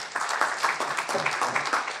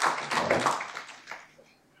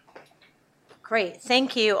 Great.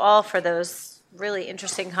 Thank you all for those really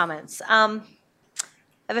interesting comments. I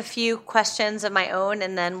have a few questions of my own,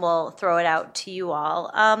 and then we'll throw it out to you all.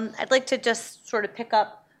 I'd like to just sort of pick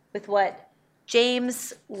up with what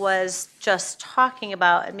James was just talking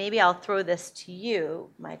about, and maybe I'll throw this to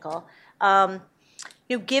you, Michael.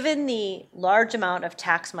 Given the large amount of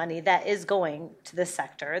tax money that is going to this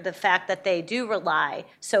sector, the fact that they do rely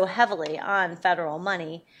so heavily on federal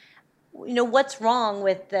money, what's wrong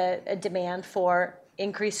with the demand for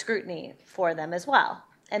increased scrutiny for them as well?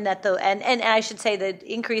 And that and I should say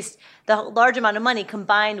the large amount of money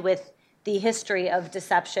combined with the history of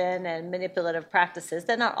deception and manipulative practices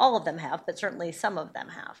that not all of them have, but certainly some of them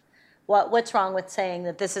have. What's wrong with saying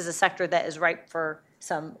that this is a sector that is ripe for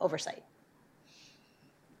some oversight?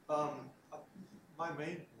 My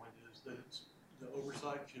main point is that the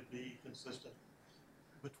oversight should be consistent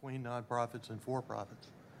between nonprofits and for-profits.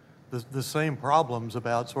 The same problems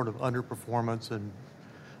about sort of underperformance and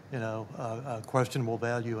questionable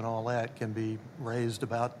value and all that can be raised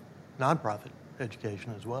about nonprofit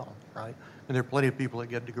education as well, right? And there are plenty of people that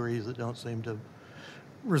get degrees that don't seem to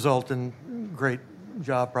result in great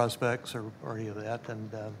job prospects or any of that.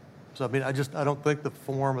 And so, I don't think the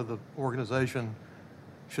form of the organization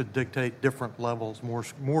should dictate different levels,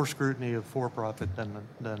 more scrutiny of for-profit than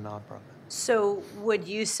nonprofit. So would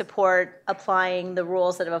you support applying the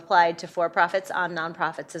rules that have applied to for-profits on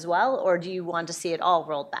nonprofits as well, or do you want to see it all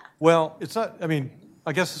rolled back? Well, it's not,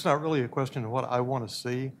 I guess it's not really a question of what I want to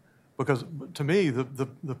see, because to me,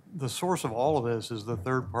 the source of all of this is the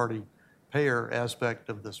third-party payer aspect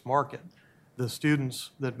of this market. The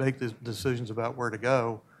students that make the decisions about where to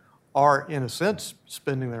go are, in a sense,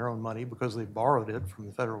 spending their own money because they borrowed it from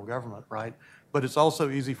the federal government, right? But it's also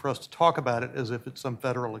easy for us to talk about it as if it's some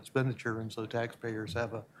federal expenditure, and so taxpayers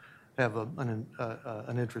have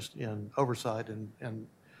an interest in oversight and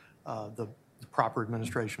the proper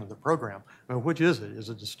administration of the program. Which is it? Is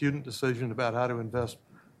it a student decision about how to invest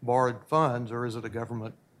borrowed funds, or is it a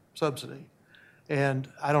government subsidy? And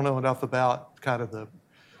I don't know enough about kind of the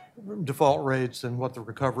default rates and what the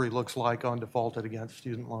recovery looks like on defaulted against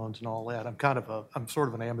student loans and all that. I'm sort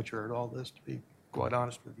of an amateur at all this, to be quite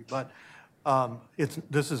honest with you. But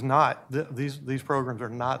these programs are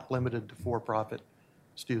not limited to for-profit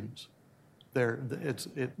students. Students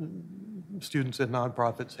in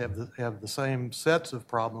nonprofits have the same sets of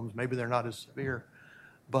problems. Maybe they're not as severe,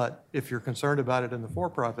 but if you're concerned about it in the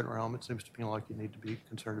for-profit realm, it seems to me like you need to be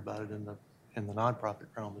concerned about it in the nonprofit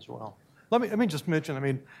realm as well. Let me just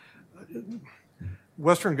mention.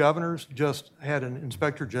 Western Governors just had an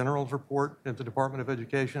Inspector General's report at the Department of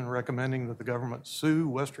Education recommending that the government sue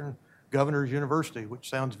Western Governors University, which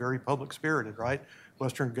sounds very public-spirited, right?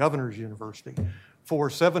 Western Governors University, for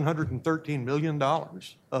 $713 million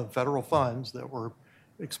of federal funds that were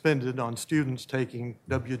expended on students taking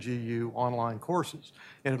WGU online courses.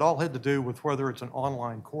 And it all had to do with whether it's an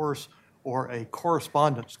online course or a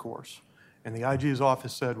correspondence course. And the IG's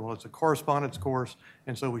office said, well, it's a correspondence course,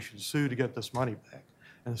 and so we should sue to get this money back.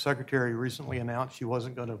 And the secretary recently announced she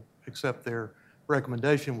wasn't going to accept their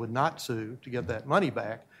recommendation, would not sue to get that money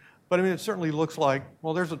back. But it certainly looks like,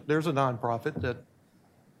 well, there's a nonprofit that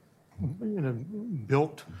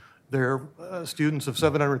built their students of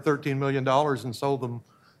 $713 million and sold them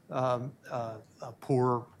a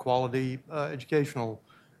poor quality educational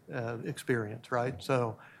experience, right?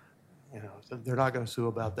 So, they're not going to sue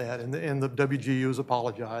about that, and the WGU has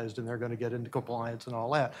apologized, and they're going to get into compliance and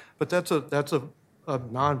all that. But that's a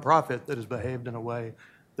nonprofit that has behaved in a way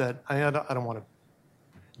that I don't want to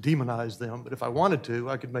demonize them, but if I wanted to,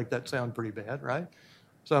 I could make that sound pretty bad, right?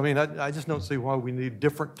 So I just don't see why we need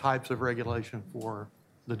different types of regulation for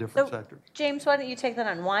the different sectors. James, why don't you take that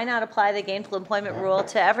on? Why not apply the gainful employment rule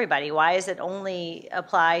to everybody? Why is it only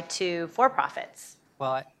apply to for-profits?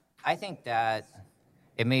 Well, I think that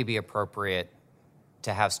it may be appropriate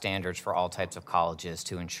to have standards for all types of colleges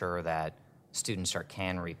to ensure that students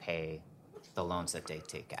can repay the loans that they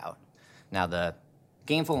take out. Now, the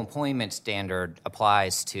gainful employment standard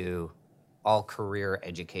applies to all career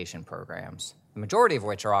education programs, the majority of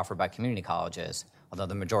which are offered by community colleges, although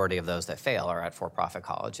the majority of those that fail are at for-profit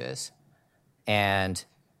colleges. And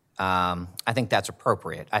I think that's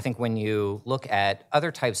appropriate. I think when you look at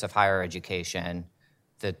other types of higher education,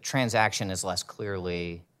 the transaction is less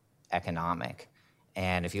clearly economic.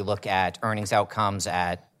 And if you look at earnings outcomes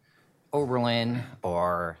at Oberlin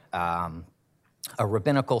or a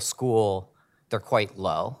rabbinical school, they're quite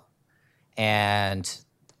low. And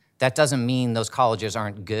that doesn't mean those colleges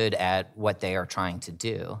aren't good at what they are trying to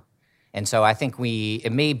do. And so I think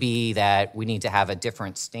it may be that we need to have a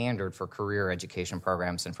different standard for career education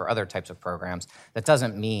programs and for other types of programs. That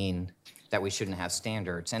doesn't mean that we shouldn't have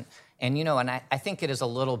standards. And I think it is a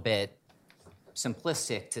little bit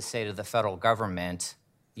simplistic to say to the federal government,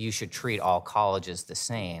 you should treat all colleges the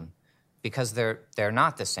same, because they're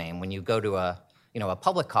not the same. When you go to a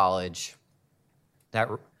public college, that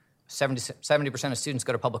 70% of students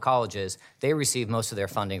go to public colleges, they receive most of their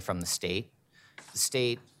funding from the state. The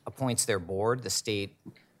state appoints their board. The state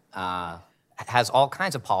has all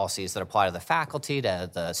kinds of policies that apply to the faculty, to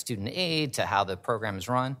the student aid, to how the program is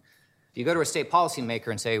run. If you go to a state policymaker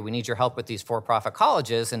and say, we need your help with these for-profit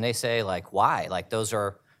colleges, and they say, why? Those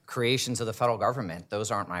are creations of the federal government.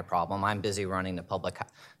 Those aren't my problem. I'm busy running the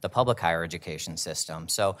public higher education system.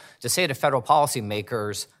 So to say to federal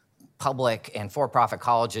policymakers, public and for-profit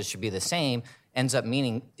colleges should be the same ends up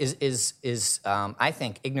meaning is I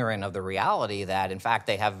think, ignorant of the reality that, in fact,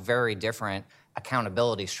 they have very different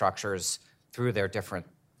accountability structures through the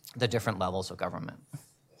different levels of government.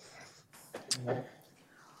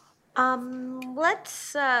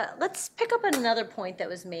 Let's pick up another point that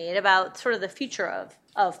was made about sort of the future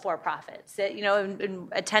of for-profits. That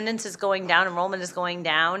attendance is going down, enrollment is going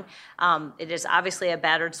down. It is obviously a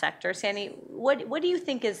battered sector. Sandy, what do you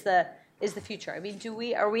think is the future? I mean,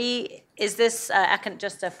 is this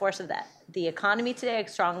just a force of the economy today, a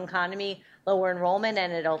strong economy, lower enrollment,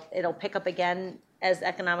 and it'll pick up again as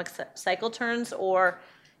economic cycle turns, or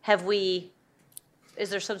is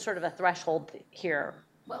there some sort of a threshold here?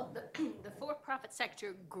 Well, the for-profit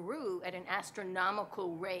sector grew at an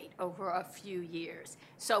astronomical rate over a few years.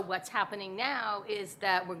 So what's happening now is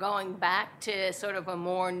that we're going back to sort of a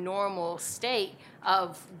more normal state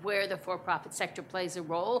of where the for-profit sector plays a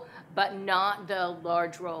role, but not the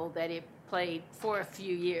large role that it played for a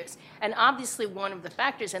few years. And obviously one of the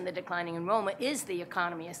factors in the declining enrollment is the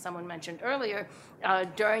economy, as someone mentioned earlier.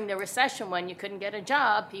 During the recession, when you couldn't get a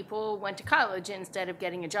job, people went to college instead of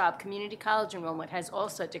getting a job. Community college enrollment has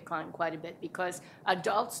also declined quite a bit because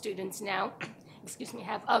adult students now,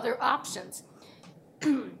 have other options.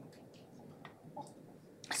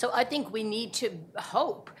 So I think we need to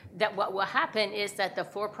hope that what will happen is that the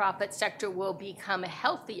for-profit sector will become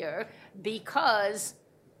healthier because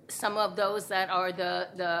some of those that are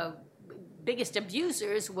the biggest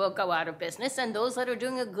abusers will go out of business, and those that are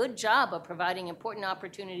doing a good job of providing important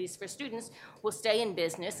opportunities for students will stay in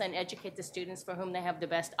business and educate the students for whom they have the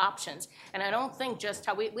best options. And I don't think just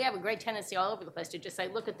how we have a great tendency all over the place to just say,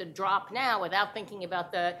 look at the drop now without thinking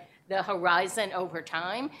about the horizon over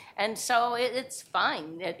time. And so it's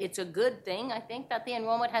fine. It's a good thing, I think, that the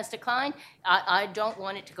enrollment has declined. I don't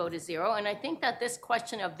want it to go to zero. And I think that this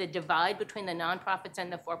question of the divide between the nonprofits and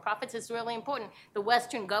the for-profits is really important. The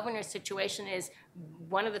Western governor situation is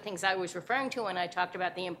one of the things I was referring to when I talked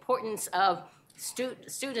about the importance of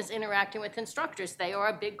students interacting with instructors. They are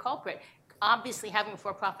a big culprit. Obviously, having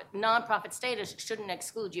for-profit, nonprofit status shouldn't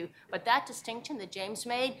exclude you, but that distinction that James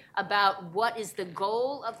made about what is the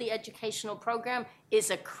goal of the educational program is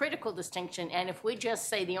a critical distinction. And if we just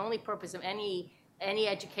say the only purpose of any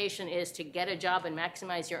education is to get a job and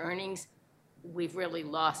maximize your earnings, we've really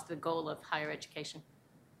lost the goal of higher education.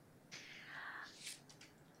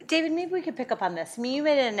 David, maybe we could pick up on this. I mean, you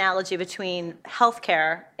made an analogy between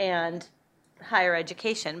healthcare and higher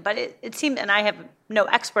education, but it seemed, and I have no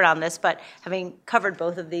expert on this, but having covered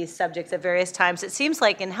both of these subjects at various times, it seems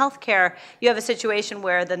like in healthcare, you have a situation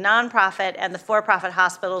where the nonprofit and the for-profit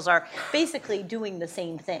hospitals are basically doing the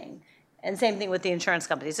same thing. And same thing with the insurance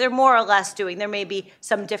companies. They're more or less doing, there may be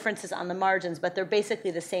some differences on the margins, but they're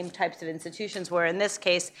basically the same types of institutions, where in this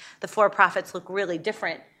case, the for-profits look really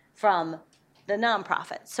different from the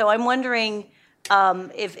nonprofits. So I'm wondering,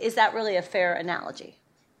 is that really a fair analogy?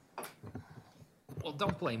 Well,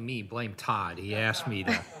 don't blame me, blame Todd. He asked me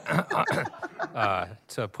to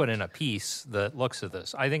put in a piece that looks at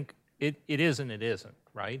this. I think it is and it isn't,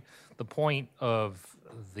 right? The point of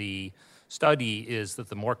the study is that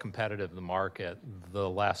the more competitive the market, the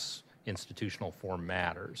less institutional form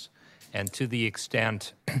matters. And to the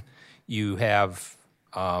extent you have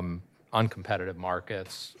uncompetitive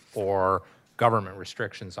markets or government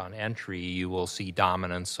restrictions on entry, you will see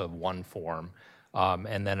dominance of one form.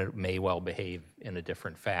 And then it may well behave in a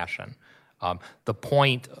different fashion. The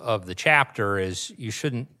point of the chapter is you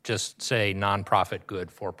shouldn't just say nonprofit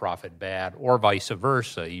good, for-profit bad, or vice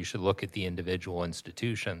versa. You should look at the individual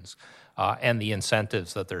institutions and the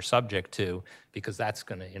incentives that they're subject to, because that's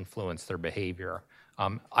going to influence their behavior.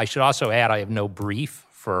 I should also add I have no brief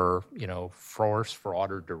for force,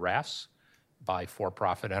 fraud, or duress by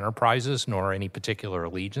for-profit enterprises, nor any particular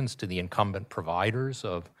allegiance to the incumbent providers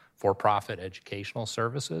of for-profit educational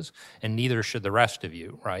services, and neither should the rest of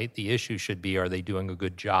you, right? The issue should be, are they doing a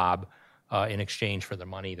good job in exchange for the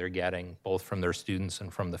money they're getting, both from their students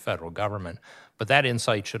and from the federal government? But that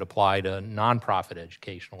insight should apply to nonprofit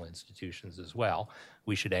educational institutions as well.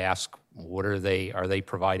 We should ask, are they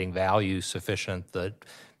providing value sufficient that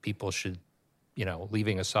people should,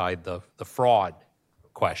 leaving aside the fraud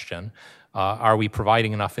question, are we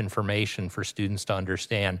providing enough information for students to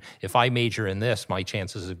understand, if I major in this, my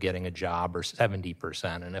chances of getting a job are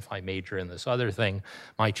 70%, and if I major in this other thing,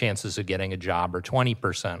 my chances of getting a job are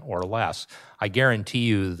 20% or less. I guarantee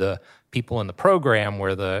you the people in the program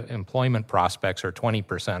where the employment prospects are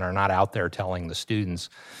 20% are not out there telling the students,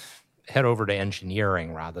 head over to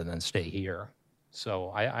engineering rather than stay here.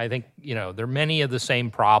 So I think, there are many of the same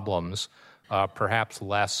problems, perhaps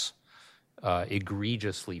less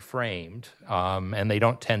egregiously framed, and they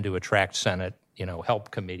don't tend to attract Senate, help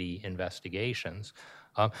committee investigations.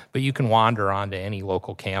 But you can wander onto any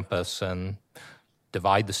local campus and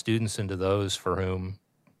divide the students into those for whom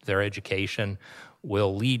their education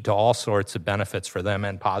will lead to all sorts of benefits for them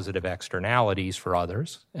and positive externalities for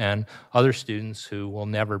others, and other students who will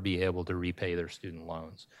never be able to repay their student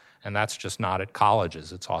loans. And that's just not at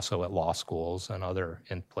colleges. It's also at law schools and other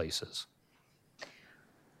places.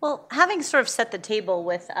 Well, having sort of set the table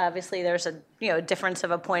with, obviously there's a difference of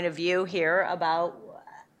a point of view here about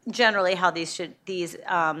generally how these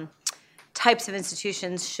types of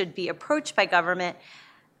institutions should be approached by government.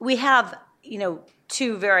 We have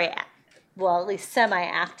two very, well, at least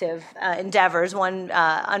semi-active endeavors. One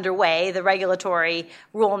underway, the regulatory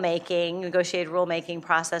rulemaking, negotiated rulemaking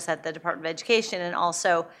process at the Department of Education, and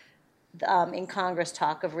also in Congress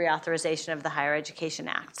talk of reauthorization of the Higher Education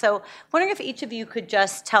Act. So wondering if each of you could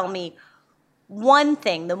just tell me one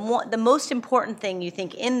thing, the most important thing you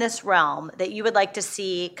think in this realm that you would like to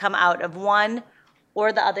see come out of one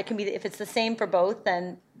or the other. Can be, if it's the same for both,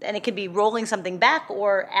 and it could be rolling something back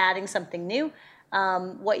or adding something new,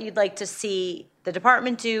 what you'd like to see the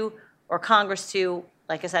department do or Congress do.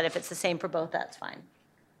 Like I said, if it's the same for both, that's fine. Do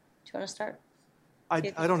you want to start? I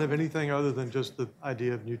don't have anything other than just the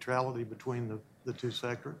idea of neutrality between the two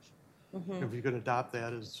sectors. If you could adopt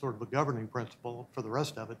that as sort of a governing principle for the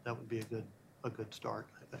rest of it, that would be a good start,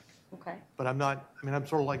 I think. Okay. But I'm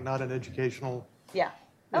sort of like not an educational Yeah.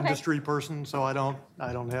 Okay. industry person, so I don't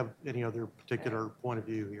have any other particular point of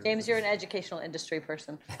view here. James, you're an educational industry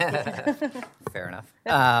person. Fair enough.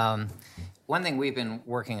 One thing we've been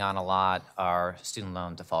working on a lot are student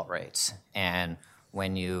loan default rates. And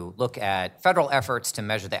when you look at federal efforts to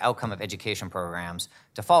measure the outcome of education programs,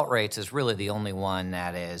 default rates is really the only one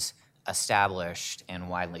that is established and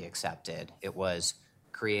widely accepted. It was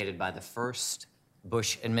created by the first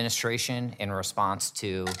Bush administration in response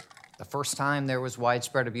to the first time there was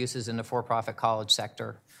widespread abuses in the for-profit college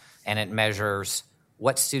sector, and it measures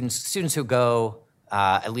what students who go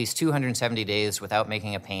at least 270 days without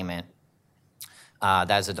making a payment, that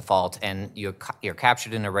is a default, and you're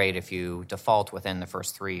captured in a rate if you default within the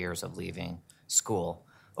first 3 years of leaving school.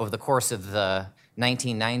 Over the course of the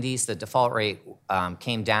 1990s, the default rate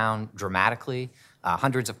came down dramatically.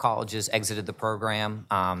 Hundreds of colleges exited the program.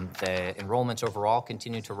 The enrollments overall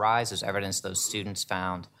continued to rise as evidence those students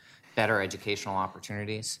found better educational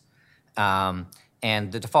opportunities.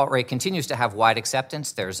 And the default rate continues to have wide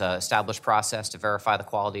acceptance. There's an established process to verify the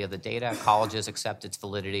quality of the data. Colleges accept its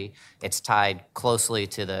validity. It's tied closely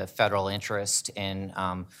to the federal interest in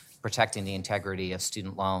protecting the integrity of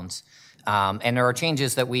student loans. And there are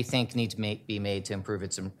changes that we think need to be made to improve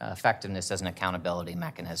its effectiveness as an accountability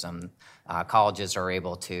mechanism. Colleges are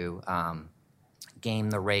able to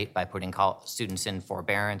game the rate by putting students in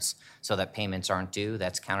forbearance so that payments aren't due.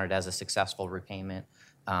 That's counted as a successful repayment.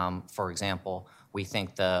 For example, we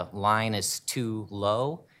think the line is too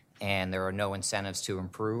low and there are no incentives to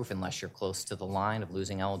improve unless you're close to the line of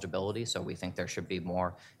losing eligibility. So we think there should be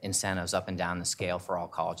more incentives up and down the scale for all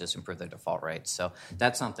colleges to improve their default rates. So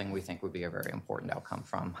that's something we think would be a very important outcome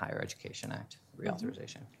from Higher Education Act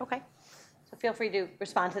reauthorization. Okay. So feel free to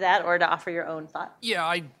respond to that or to offer your own thought. Yeah,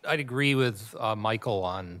 I'd agree with Michael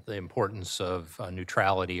on the importance of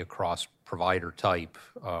neutrality across provider type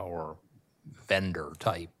or vendor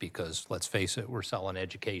type, because let's face it, we're selling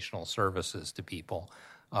educational services to people,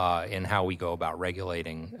 and how we go about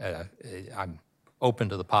regulating. I'm open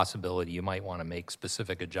to the possibility you might want to make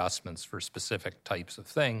specific adjustments for specific types of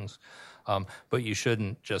things, but you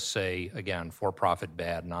shouldn't just say, again, for-profit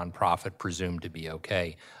bad, nonprofit presumed to be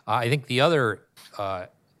okay. I think the other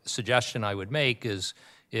suggestion I would make is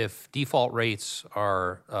if default rates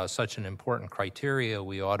are such an important criteria,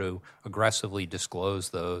 we ought to aggressively disclose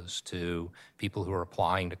those to people who are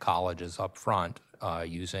applying to colleges up front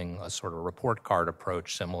using a sort of report card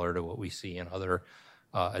approach similar to what we see in other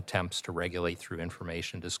attempts to regulate through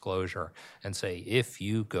information disclosure, and say, if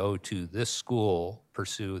you go to this school,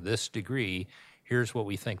 pursue this degree, here's what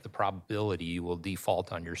we think the probability you will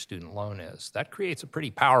default on your student loan is. That creates a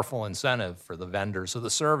pretty powerful incentive for the vendors of the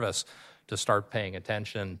service to start paying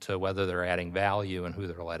attention to whether they're adding value and who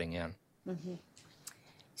they're letting in. Mm-hmm.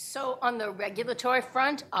 So on the regulatory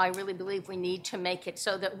front, I really believe we need to make it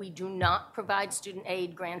so that we do not provide student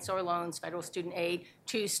aid, grants or loans, federal student aid,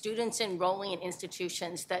 to students enrolling in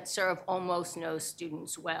institutions that serve almost no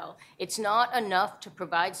students well. It's not enough to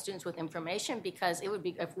provide students with information, because it would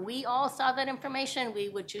be, if we all saw that information, we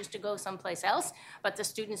would choose to go someplace else. But the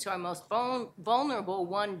students who are most vulnerable,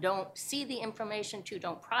 one, don't see the information, two,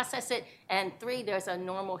 don't process it, and three, there's a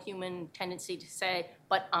normal human tendency to say,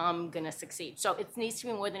 but I'm going to succeed. So it needs to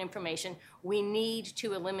be more than information. We need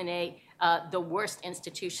to eliminate the worst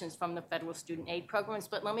institutions from the federal student aid programs.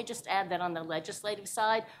 But let me just add that on the legislative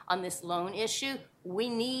side, on this loan issue, we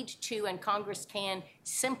need to, and Congress can,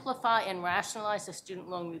 simplify and rationalize the student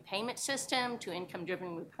loan repayment system to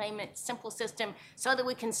income-driven repayment, simple system, so that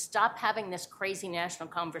we can stop having this crazy national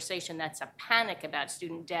conversation that's a panic about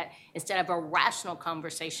student debt instead of a rational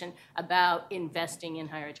conversation about investing in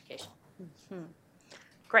higher education. Mm-hmm.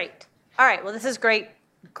 Great. All right. Well, this is great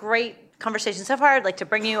conversation so far. I'd like to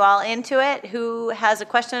bring you all into it. Who has a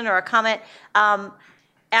question or a comment?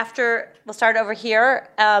 We'll start over here.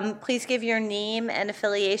 Please give your name and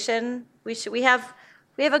affiliation. We have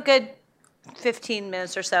a good 15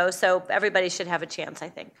 minutes or so everybody should have a chance, I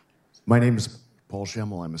think. My name is Paul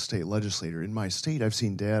Schemmel. I'm a state legislator. In my state, I've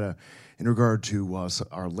seen data in regard to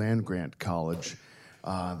our land-grant college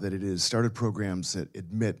that it has started programs that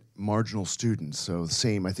admit marginal students. So the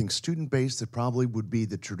same, I think, student base that probably would be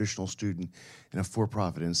the traditional student in a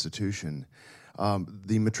for-profit institution.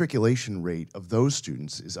 The matriculation rate of those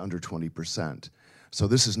students is under 20%. So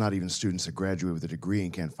this is not even students that graduate with a degree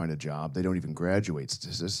and can't find a job. They don't even graduate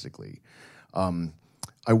statistically.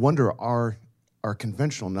 I wonder, are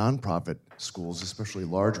conventional nonprofit schools, especially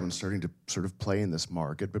large ones, starting to sort of play in this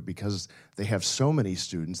market, but because they have so many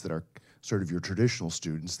students that are sort of your traditional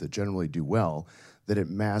students that generally do well, that it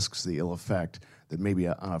masks the ill effect that maybe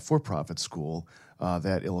on a for-profit school,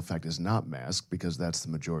 that ill effect is not masked because that's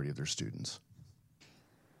the majority of their students.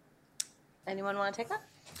 Anyone want to take that?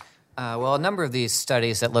 Well, a number of these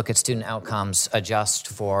studies that look at student outcomes adjust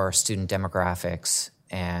for student demographics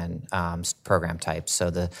and program types. So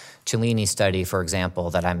the Cellini study, for example,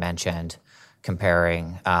 that I mentioned,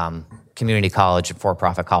 comparing community college and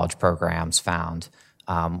for-profit college programs found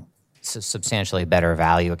substantially better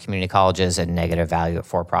value at community colleges and negative value at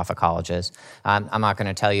for-profit colleges. I'm not going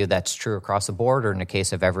to tell you that's true across the board or in the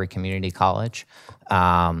case of every community college,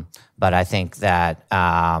 but I think that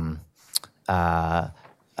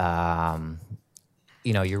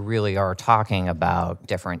you really are talking about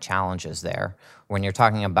different challenges there. When you're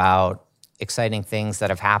talking about exciting things that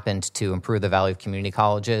have happened to improve the value of community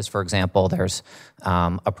colleges, for example, there's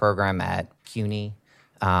a program at CUNY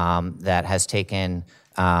that has taken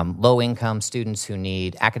low-income students who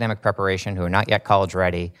need academic preparation, who are not yet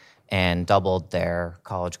college-ready, and doubled their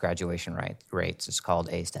college graduation rates. It's called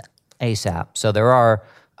ASAP. So there are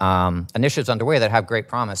initiatives underway that have great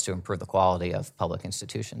promise to improve the quality of public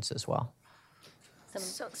institutions as well. I'm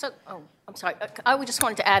sorry. I just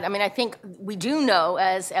wanted to add, I think we do know,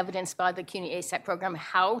 as evidenced by the CUNY ASAP program,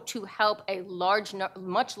 how to help a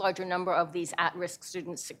much larger number of these at-risk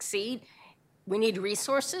students succeed. We need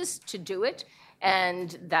resources to do it,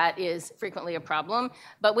 and that is frequently a problem.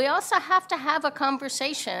 But we also have to have a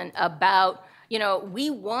conversation about, we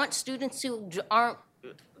want students who aren't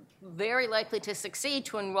very likely to succeed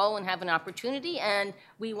to enroll and have an opportunity, and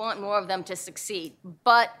we want more of them to succeed.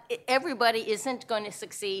 But everybody isn't going to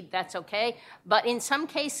succeed, that's okay. But in some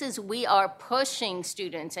cases, we are pushing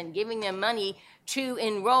students and giving them money to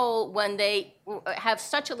enroll when they have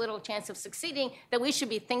such a little chance of succeeding that we should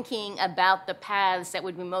be thinking about the paths that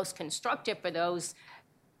would be most constructive for those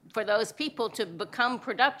people to become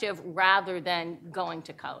productive rather than going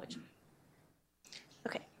to college.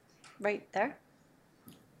 Okay, right there.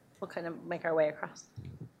 We'll kind of make our way across.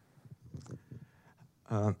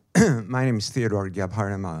 My name is Theodore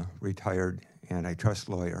Gebhardt. I'm a retired antitrust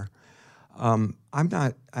lawyer.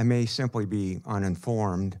 I may simply be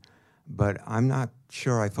uninformed, but I'm not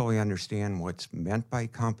sure I fully understand what's meant by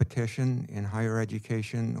competition in higher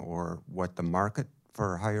education or what the market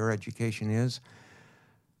for higher education is.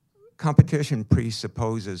 Competition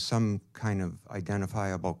presupposes some kind of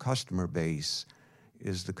identifiable customer base.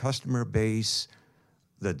 Is the customer base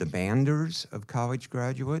the demanders of college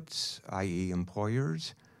graduates, i.e.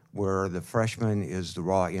 employers, where the freshman is the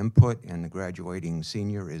raw input and the graduating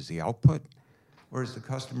senior is the output? Or is the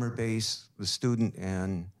customer base the student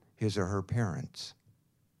and his or her parents?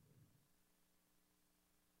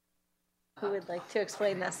 Who would like to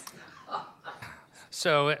explain this?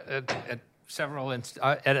 So at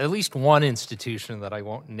least one institution that I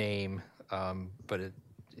won't name, but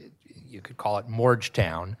you could call it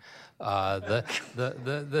Morgetown.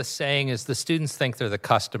 The saying is the students think they're the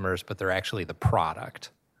customers, but they're actually the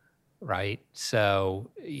product, right? So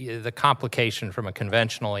the complication from a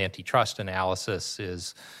conventional antitrust analysis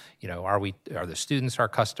is, are the students our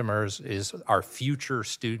customers? Is our future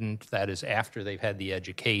student, that is after they've had the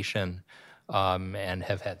education and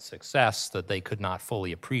have had success, that they could not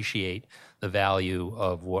fully appreciate the value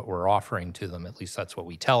of what we're offering to them. At least that's what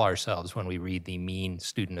we tell ourselves when we read the mean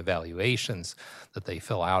student evaluations that they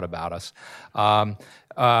fill out about us.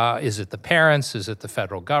 Is it the parents? Is it the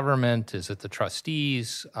federal government? Is it the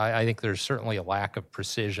trustees? I think there's certainly a lack of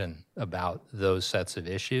precision about those sets of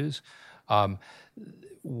issues.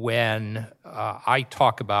 When I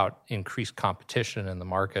talk about increased competition in the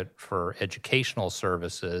market for educational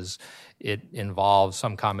services, it involves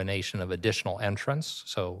some combination of additional entrants,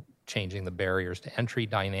 so changing the barriers to entry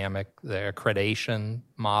dynamic, the accreditation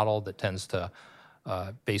model that tends to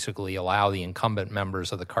basically allow the incumbent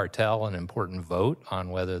members of the cartel an important vote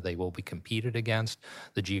on whether they will be competed against,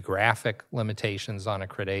 the geographic limitations on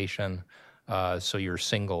accreditation, so your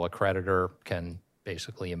single accreditor can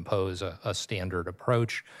basically impose a standard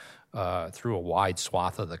approach through a wide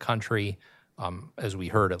swath of the country. As we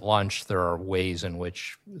heard at lunch, there are ways in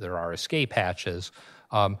which there are escape hatches.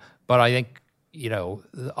 But I think,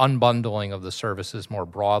 the unbundling of the services more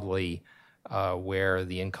broadly, where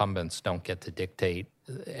the incumbents don't get to dictate,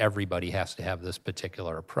 everybody has to have this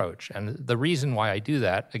particular approach. And the reason why I do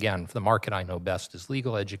that, again, the market I know best is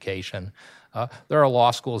legal education. There are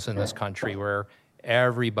law schools in this country where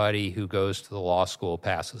everybody who goes to the law school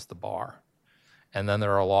passes the bar. And then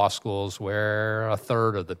there are law schools where a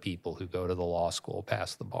third of the people who go to the law school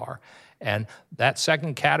pass the bar. And that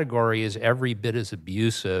second category is every bit as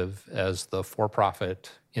abusive as the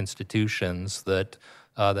for-profit institutions that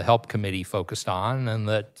the HELP committee focused on and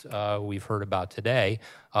that we've heard about today.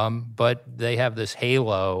 But they have this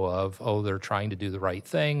halo of, oh, they're trying to do the right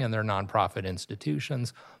thing and they're nonprofit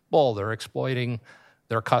institutions. Bull, they're exploiting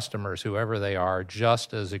their customers, whoever they are,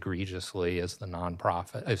 just as egregiously as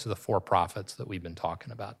the for-profits that we've been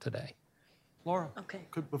talking about today. Laura, Okay.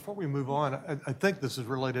 before we move on, I think this is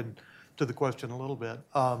related to the question a little bit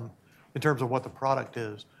in terms of what the product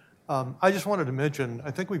is. I just wanted to mention,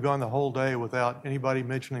 I think we've gone the whole day without anybody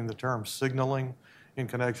mentioning the term signaling in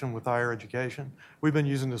connection with higher education. We've been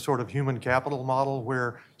using this sort of human capital model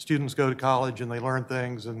where students go to college and they learn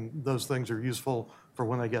things and those things are useful for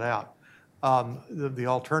when they get out. The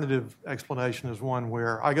alternative explanation is one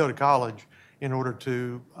where I go to college in order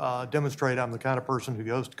to demonstrate I'm the kind of person who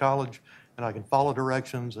goes to college and I can follow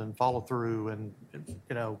directions and follow through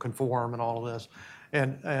and conform and all of this.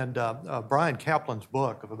 And Brian Kaplan's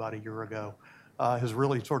book of about a year ago has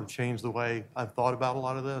really sort of changed the way I've thought about a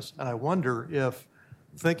lot of this. And I wonder if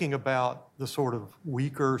thinking about the sort of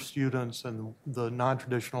weaker students and the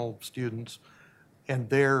non-traditional students and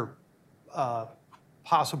their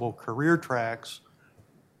possible career tracks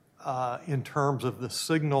in terms of the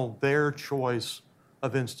signal their choice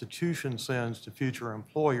of institution sends to future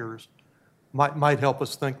employers might help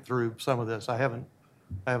us think through some of this. I haven't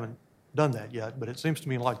done that yet, but it seems to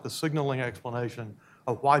me like the signaling explanation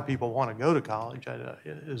of why people want to go to college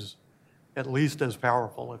is at least as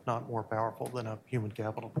powerful, if not more powerful, than a human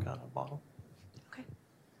capital kind of model. Okay.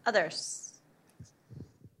 Others?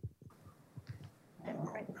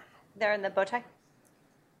 Right there in the bow tie.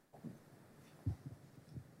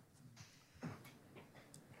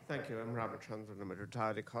 Thank you. I'm Robert Chandran. I'm a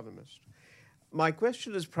retired economist. My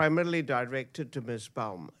question is primarily directed to Ms.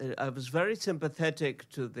 Baum. I was very sympathetic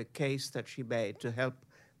to the case that she made to help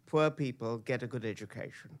poor people get a good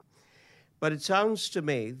education. But it sounds to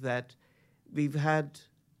me that we've had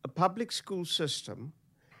a public school system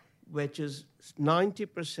which is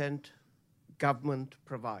 90% government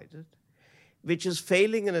provided, which is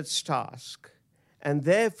failing in its task. And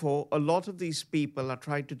therefore, a lot of these people are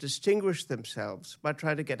trying to distinguish themselves by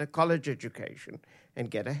trying to get a college education and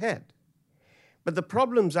get ahead. But the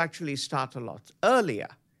problems actually start a lot earlier.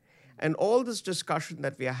 And all this discussion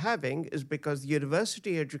that we are having is because the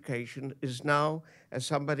university education is now, as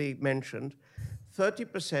somebody mentioned,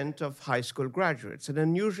 30% of high school graduates, an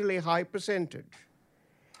unusually high percentage.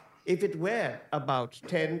 If it were about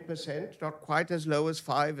 10%, not quite as low as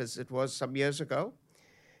 5% as it was some years ago,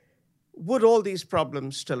 would all these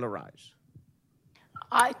problems still arise?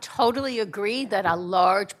 I totally agree that a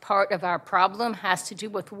large part of our problem has to do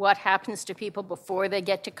with what happens to people before they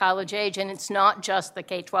get to college age, and it's not just the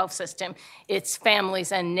K-12 system. It's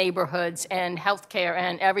families and neighborhoods and healthcare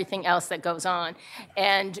and everything else that goes on.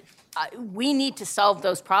 And we need to solve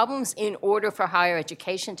those problems in order for higher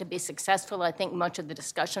education to be successful. I think much of the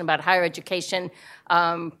discussion about higher education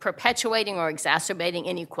perpetuating or exacerbating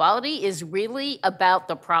inequality is really about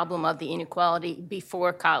the problem of the inequality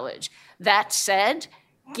before college. That said,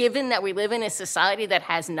 given that we live in a society that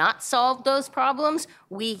has not solved those problems,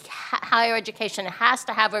 higher education has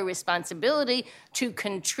to have a responsibility to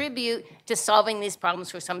contribute to solving these problems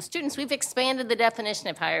for some students. We've expanded the definition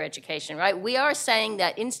of higher education, right? We are saying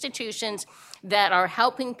that institutions that are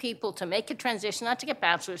helping people to make a transition, not to get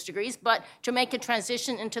bachelor's degrees, but to make a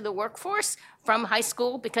transition into the workforce from high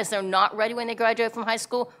school because they're not ready when they graduate from high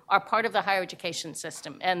school, are part of the higher education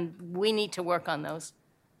system. And we need to work on those.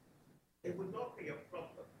 It would not be a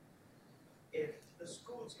problem if the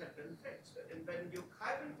schools had been fixed. And when you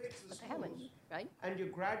haven't fixed the schools, right? And you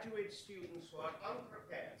graduate students who are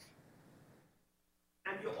unprepared,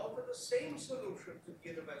 and you offer the same solution to the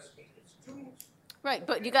university, it's too. Right,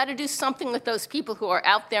 but you got to do something with those people who are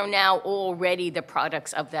out there now already the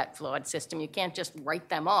products of that flawed system. You can't just write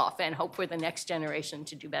them off and hope for the next generation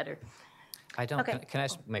to do better. Okay. Can I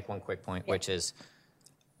just make one quick point, which is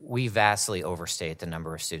we vastly overstate the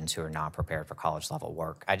number of students who are not prepared for college-level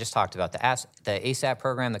work. I just talked about the ASAP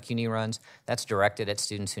program that CUNY runs. That's directed at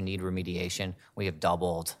students who need remediation. We have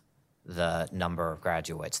doubled the number of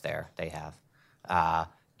graduates there they have.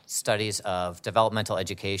 Studies of developmental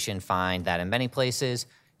education find that in many places,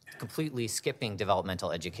 completely skipping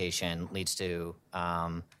developmental education leads to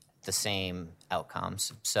the same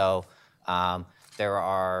outcomes. So there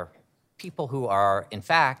are people who are, in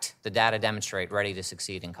fact, the data demonstrate ready to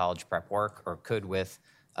succeed in college prep work or could with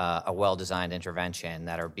a well-designed intervention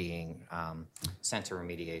that are being sent to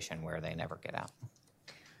remediation where they never get out.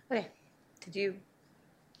 Okay. Did you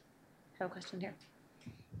have a question here?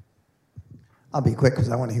 I'll be quick because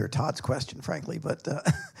I want to hear Todd's question, frankly. But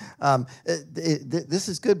this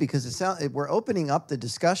is good because we're opening up the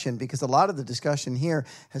discussion, because a lot of the discussion here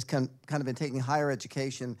has kind of been taking higher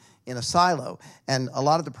education in a silo. And a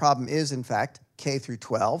lot of the problem is, in fact, K through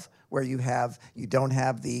 12, where you don't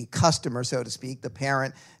have the customer, so to speak, the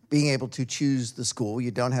parent being able to choose the school.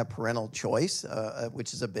 You don't have parental choice,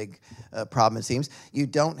 which is a big problem, it seems. You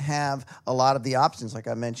don't have a lot of the options, like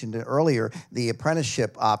I mentioned earlier, the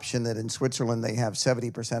apprenticeship option that in Switzerland they have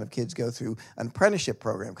 70% of kids go through an apprenticeship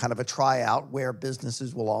program, kind of a tryout where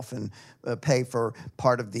businesses will often pay for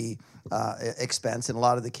part of the expense. And a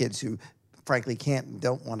lot of the kids who frankly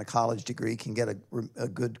don't want a college degree can get a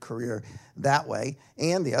good career that way.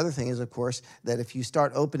 And the other thing is, of course, that if you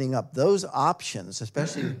start opening up those options,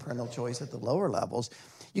 especially with parental choice at the lower levels,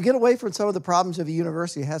 you get away from some of the problems of a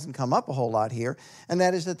university that hasn't come up a whole lot here, and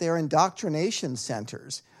that is that they're indoctrination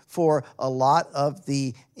centers for a lot of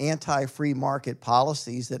the anti-free market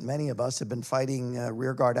policies that many of us have been fighting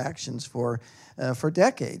rearguard actions for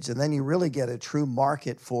decades. And then you really get a true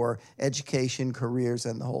market for education, careers,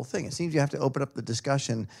 and the whole thing. It seems you have to open up the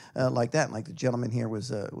discussion like that, like the gentleman here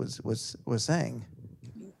was saying.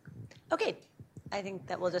 Okay, I think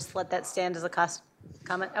that we'll just let that stand as a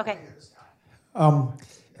comment. Okay.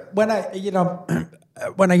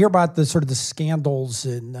 When I hear about the sort of the scandals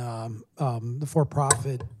in the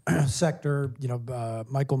for-profit sector,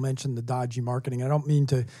 Michael mentioned the dodgy marketing. I don't mean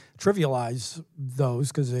to trivialize those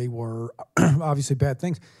because they were obviously bad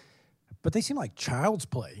things, but they seem like child's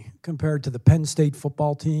play compared to the Penn State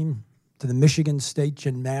football team, to the Michigan State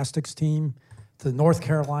gymnastics team, to the North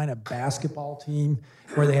Carolina basketball team,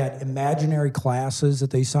 where they had imaginary classes that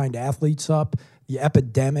they signed athletes up. The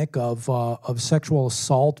epidemic of sexual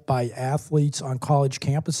assault by athletes on college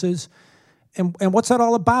campuses. And what's that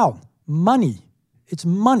all about? Money. It's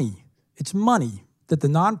money. It's money that the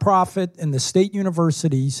nonprofit and the state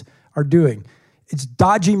universities are doing. It's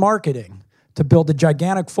dodgy marketing to build a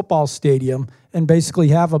gigantic football stadium and basically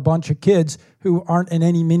have a bunch of kids who aren't in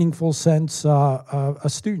any meaningful sense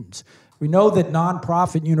students. We know that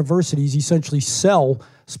nonprofit universities essentially sell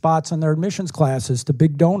spots on their admissions classes to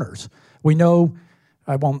big donors. We know,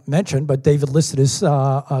 I won't mention, but David listed his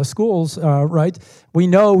schools, right? We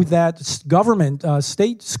know that government,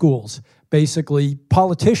 state schools, basically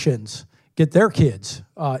politicians get their kids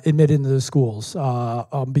admitted into the schools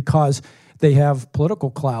because they have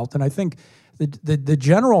political clout. And I think the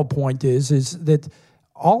general point is that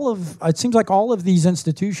it seems like all of these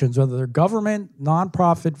institutions, whether they're government,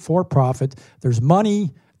 nonprofit, for-profit, there's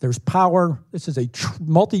money, there's power. This is a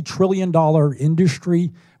multi-trillion-dollar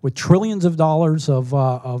industry with trillions of dollars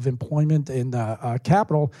of employment and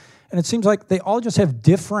capital. And it seems like they all just have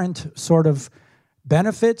different sort of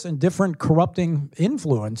benefits and different corrupting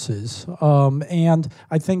influences. And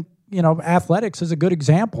I think, athletics is a good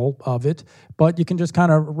example of it, but you can just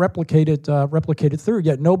kind of replicate it through.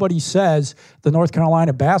 Yet nobody says the North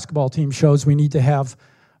Carolina basketball team shows we need to have,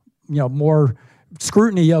 more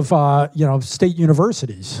scrutiny of, state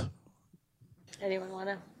universities. Anyone want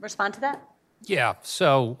to respond to that? Yeah,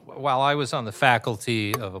 so while I was on the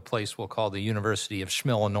faculty of a place we'll call the University of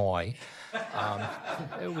Schmillinois,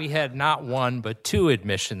 we had not one but two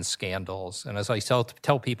admissions scandals. And as I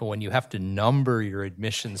tell people, when you have to number your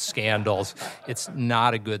admissions scandals, it's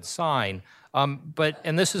not a good sign.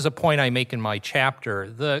 And this is a point I make in my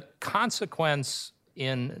chapter, the consequence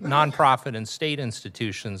in nonprofit and state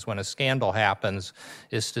institutions when a scandal happens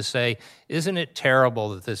is to say, isn't it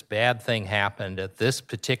terrible that this bad thing happened at this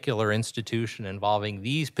particular institution involving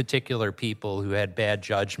these particular people who had bad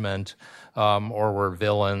judgment or were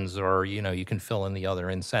villains, or, you can fill in the other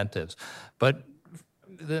incentives. But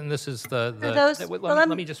then this is let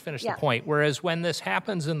me just finish the point. Whereas when this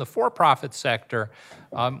happens in the for-profit sector,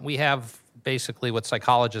 we have basically what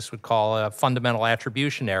psychologists would call a fundamental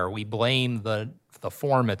attribution error. We blame the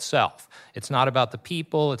form itself. It's not about the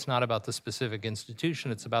people, it's not about the specific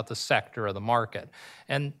institution, it's about the sector of the market.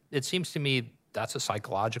 And it seems to me that's a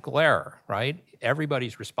psychological error, right?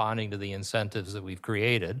 Everybody's responding to the incentives that we've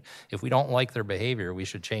created. If we don't like their behavior, we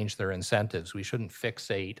should change their incentives. We shouldn't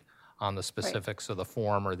fixate on the specifics of the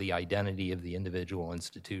form or the identity of the individual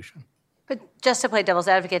institution. But just to play devil's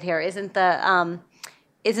advocate here, isn't the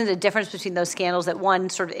difference between those scandals that one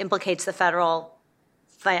sort of implicates the federal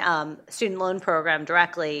student loan program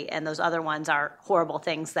directly, and those other ones are horrible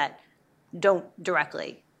things that don't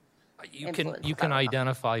directly You can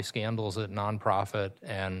identify scandals at nonprofit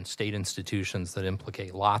and state institutions that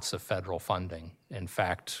implicate lots of federal funding. In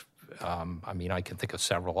fact, I can think of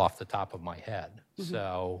several off the top of my head.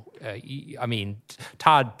 So, I mean,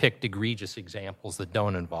 Todd picked egregious examples that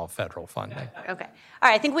don't involve federal funding. Okay. All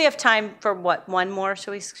right, I think we have time for what, one more?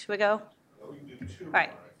 Should we go? All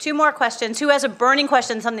right, 2 more questions. Who has a burning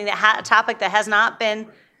question, something that a topic that has not been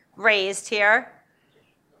raised here?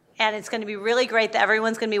 And it's going to be really great that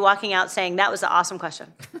everyone's going to be walking out saying, that was an awesome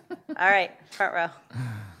question. All right, front row.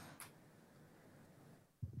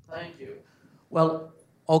 Thank you. Well,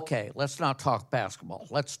 okay, let's not talk basketball.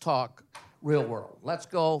 Let's talk real world. Let's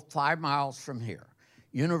go 5 miles from here,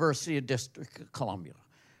 University of District of Columbia.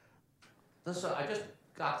 I just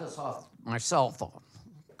got this off my cell phone,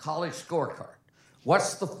 college scorecard.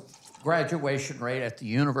 What's the graduation rate at the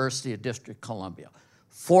University of District of Columbia?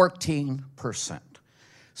 14%.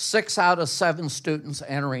 6 out of 7 students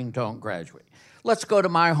entering don't graduate. Let's go to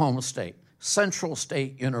my home state, Central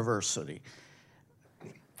State University.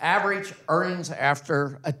 Average earnings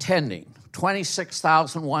after attending,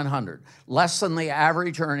 $26,100, less than the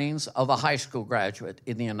average earnings of a high school graduate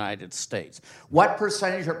in the United States. What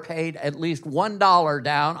percentage are paid at least $1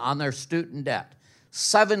 down on their student debt?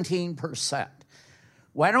 17%.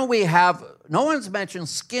 Why don't we have, no one's mentioned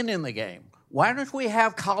skin in the game. Why don't we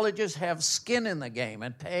have colleges have skin in the game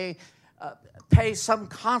and pay some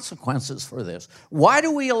consequences for this? Why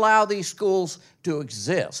do we allow these schools to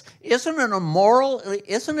exist? Isn't it immoral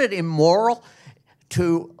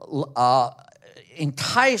to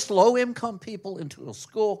entice low-income people into a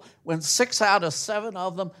school when 6 out of 7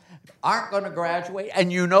 of them aren't going to graduate,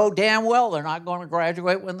 and you know damn well they're not going to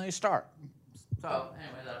graduate when they start? So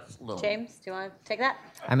anyway, that's a little. James, do you want to take that?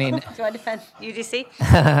 I mean, do you want to defend UDC?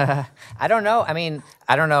 I don't know. I mean,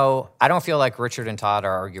 I don't know. I don't feel like Richard and Todd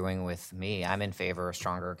are arguing with me. I'm in favor of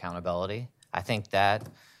stronger accountability. I think that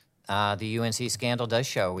the UNC scandal does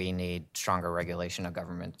show we need stronger regulation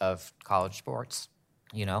of college sports.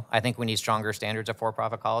 You know, I think we need stronger standards of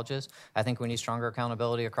for-profit colleges. I think we need stronger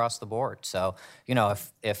accountability across the board. So, you know,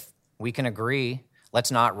 if we can agree, let's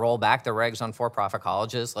not roll back the regs on for-profit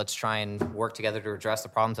colleges. Let's try and work together to address the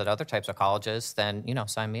problems at other types of colleges. Then, you know,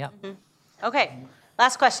 sign me up. Mm-hmm. Okay,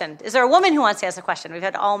 last question. Is there a woman who wants to ask a question? We've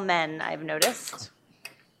had all men, I've noticed.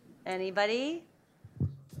 Anybody?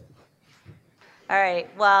 All right,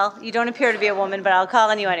 well, you don't appear to be a woman, but I'll call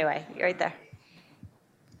on you anyway. You're right there.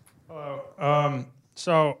 Hello.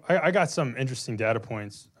 So I got some interesting data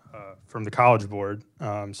points from the College Board.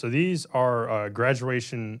 So these are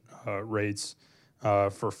graduation rates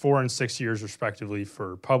for 4 and 6 years, respectively,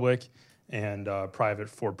 for public and private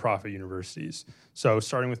for-profit universities. So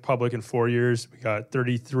starting with public in 4 years, we got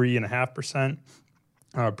 33.5%,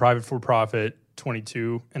 private for-profit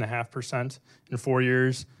 22.5% in 4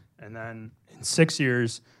 years, and then in 6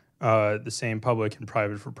 years, the same public and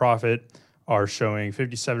private for-profit are showing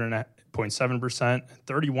 57.7% and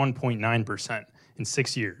 31.9% in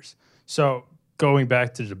 6 years. So going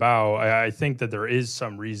back to Jabal, I think that there is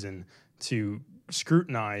some reason to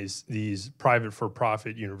scrutinize these private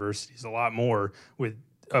for-profit universities a lot more with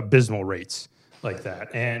abysmal rates like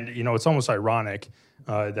that. And, you know, it's almost ironic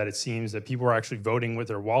that it seems that people are actually voting with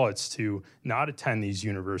their wallets to not attend these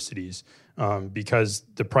universities because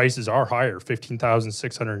the prices are higher,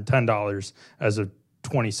 $15,610 as of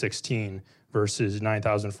 2016 versus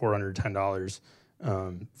 $9,410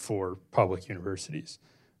 for public universities.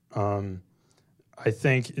 I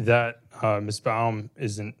think that Ms. Baum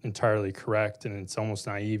isn't entirely correct, and it's almost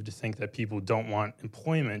naive to think that people don't want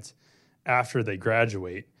employment after they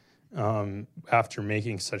graduate, after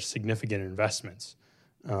making such significant investments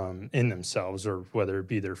in themselves, or whether it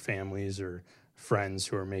be their families or friends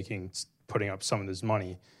who are putting up some of this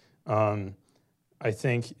money. I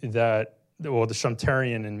think that, well, the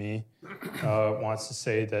Shumtarian in me wants to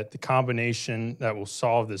say that the combination that will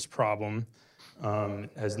solve this problem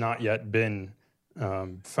has not yet been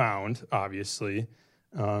found, obviously.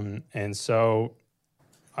 And so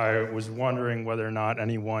I was wondering whether or not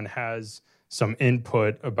anyone has some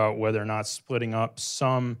input about whether or not splitting up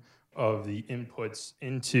some of the inputs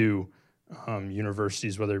into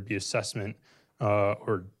universities, whether it be assessment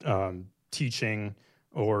or teaching,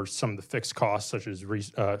 or some of the fixed costs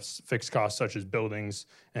such as buildings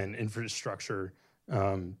and infrastructure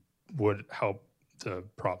would help the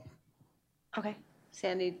problem. Okay,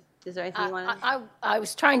 Sandy, is there anything you want to? I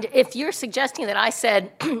was trying to, if you're suggesting that I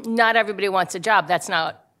said not everybody wants a job, that's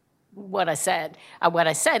not what I said. What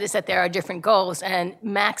I said is that there are different goals, and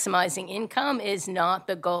maximizing income is not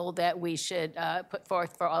the goal that we should put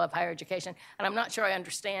forth for all of higher education. And I'm not sure I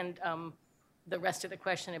understand the rest of the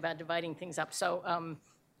question about dividing things up. So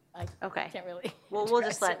I can't really. Well, we'll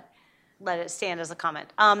just let it stand as a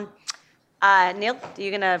comment. Neil, are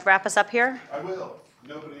you going to wrap us up here? I will.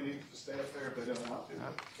 Nobody needs to stay up there if they don't want to.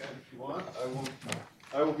 Okay, if you want,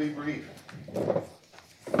 I will be brief.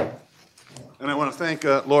 And I want to thank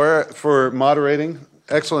Laura for moderating.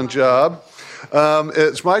 Excellent job.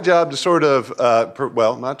 It's my job to sort of,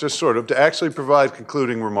 well, not just sort of, to actually provide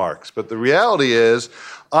concluding remarks. But the reality is,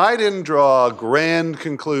 I didn't draw grand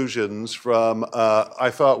conclusions from, I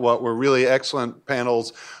thought, what were really excellent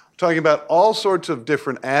panels talking about all sorts of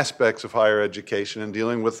different aspects of higher education and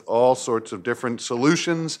dealing with all sorts of different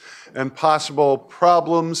solutions and possible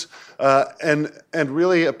problems and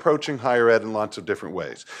really approaching higher ed in lots of different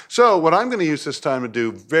ways. So what I'm going to use this time to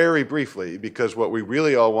do very briefly, because what we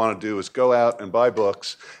really all want to do is go out and buy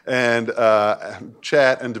books and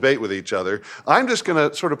chat and debate with each other. I'm just going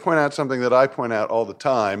to sort of point out something that I point out all the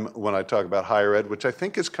time when I talk about higher ed, which I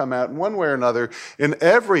think has come out in one way or another in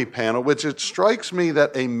every panel, which it strikes me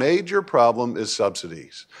that a major problem is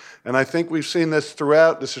subsidies. And I think we've seen this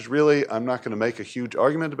throughout. This is really, I'm not going to make a huge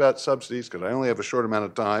argument about subsidies because I only have a short amount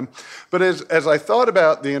of time. But as I thought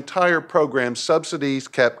about the entire program, subsidies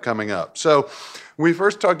kept coming up. So we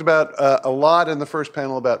first talked about a lot in the first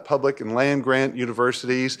panel about public and land-grant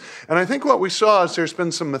universities. And I think what we saw is there's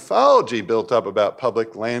been some mythology built up about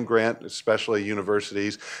public land-grant, especially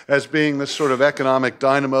universities, as being this sort of economic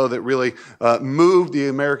dynamo that really moved the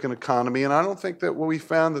American economy. And I don't think that we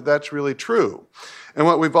found that that's really true. And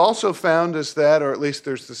what we've also found is that, or at least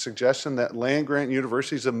there's the suggestion that land-grant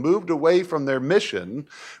universities have moved away from their mission,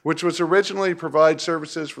 which was originally to provide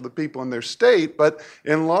services for the people in their state, but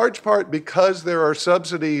in large part because there are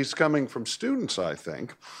subsidies coming from students, I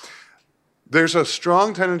think, there's a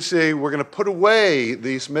strong tendency we're going to put away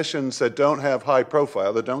these missions that don't have high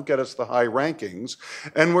profile, that don't get us the high rankings,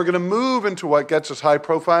 and we're going to move into what gets us high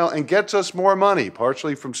profile and gets us more money,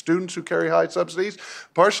 partially from students who carry high subsidies,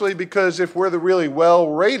 partially because if we're the really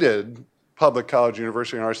well-rated public college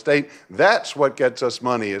university in our state, that's what gets us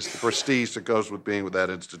money, is the prestige that goes with being with that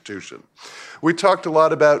institution. We talked a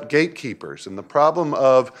lot about gatekeepers and the problem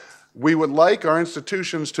of we would like our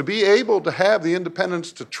institutions to be able to have the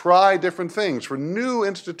independence to try different things, for new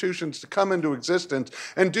institutions to come into existence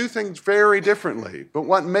and do things very differently. But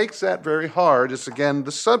what makes that very hard is, again,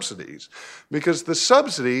 the subsidies. Because the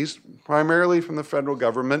subsidies, primarily from the federal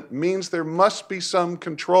government, means there must be some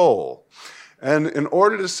control. And in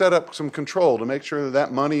order to set up some control to make sure that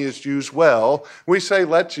that money is used well, we say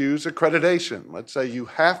let's use accreditation. Let's say you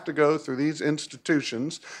have to go through these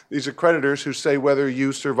institutions, these accreditors who say whether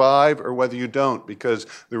you survive or whether you don't. Because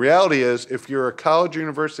the reality is, if you're a college or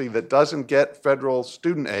university that doesn't get federal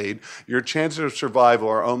student aid, your chances of survival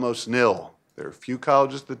are almost nil. There are a few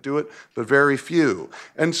colleges that do it, but very few.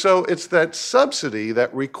 And so it's that subsidy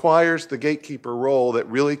that requires the gatekeeper role that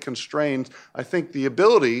really constrains, I think, the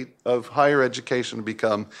ability of higher education to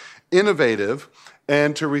become innovative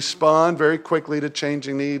and to respond very quickly to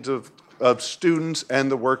changing needs of students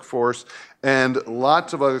and the workforce and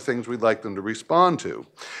lots of other things we'd like them to respond to.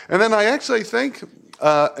 And then I actually think,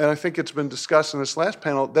 and I think it's been discussed in this last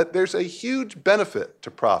panel, that there's a huge benefit to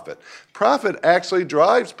profit. Profit actually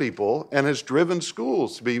drives people and has driven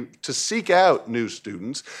schools to seek out new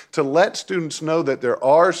students, to let students know that there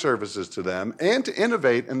are services to them, and to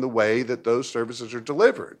innovate in the way that those services are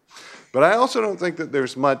delivered. But I also don't think that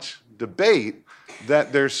there's much debate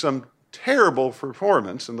that there's some terrible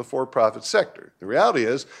performance in the for-profit sector. The reality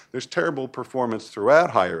is there's terrible performance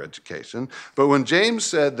throughout higher education, but when James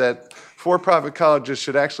said that for-profit colleges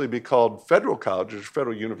should actually be called federal colleges,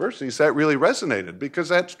 federal universities, that really resonated, because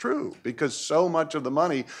that's true, because so much of the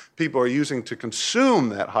money people are using to consume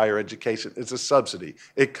that higher education is a subsidy.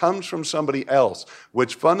 It comes from somebody else,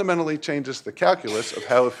 which fundamentally changes the calculus of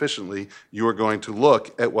how efficiently you are going to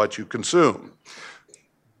look at what you consume.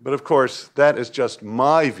 But of course, that is just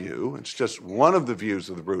my view. It's just one of the views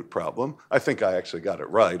of the root problem. I think I actually got it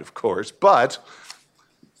right, of course. But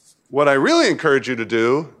what I really encourage you to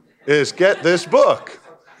do is get this book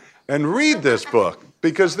and read this book,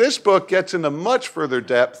 because this book gets into much further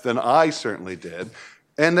depth than I certainly did,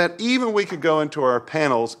 and that even we could go into our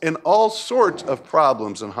panels in all sorts of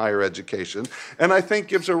problems in higher education, and I think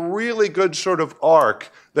gives a really good sort of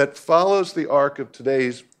arc that follows the arc of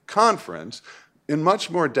today's conference in much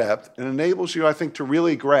more depth, and enables you, I think, to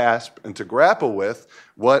really grasp and to grapple with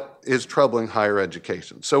what is troubling higher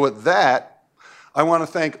education. So with that, I want to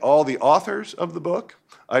thank all the authors of the book.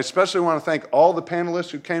 I especially want to thank all the panelists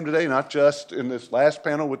who came today, not just in this last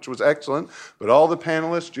panel, which was excellent, but all the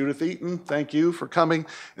panelists. Judith Eaton, thank you for coming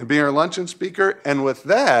and being our luncheon speaker. And with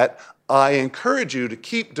that, I encourage you to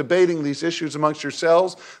keep debating these issues amongst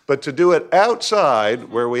yourselves, but to do it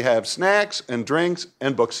outside where we have snacks and drinks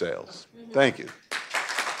and book sales. Thank you.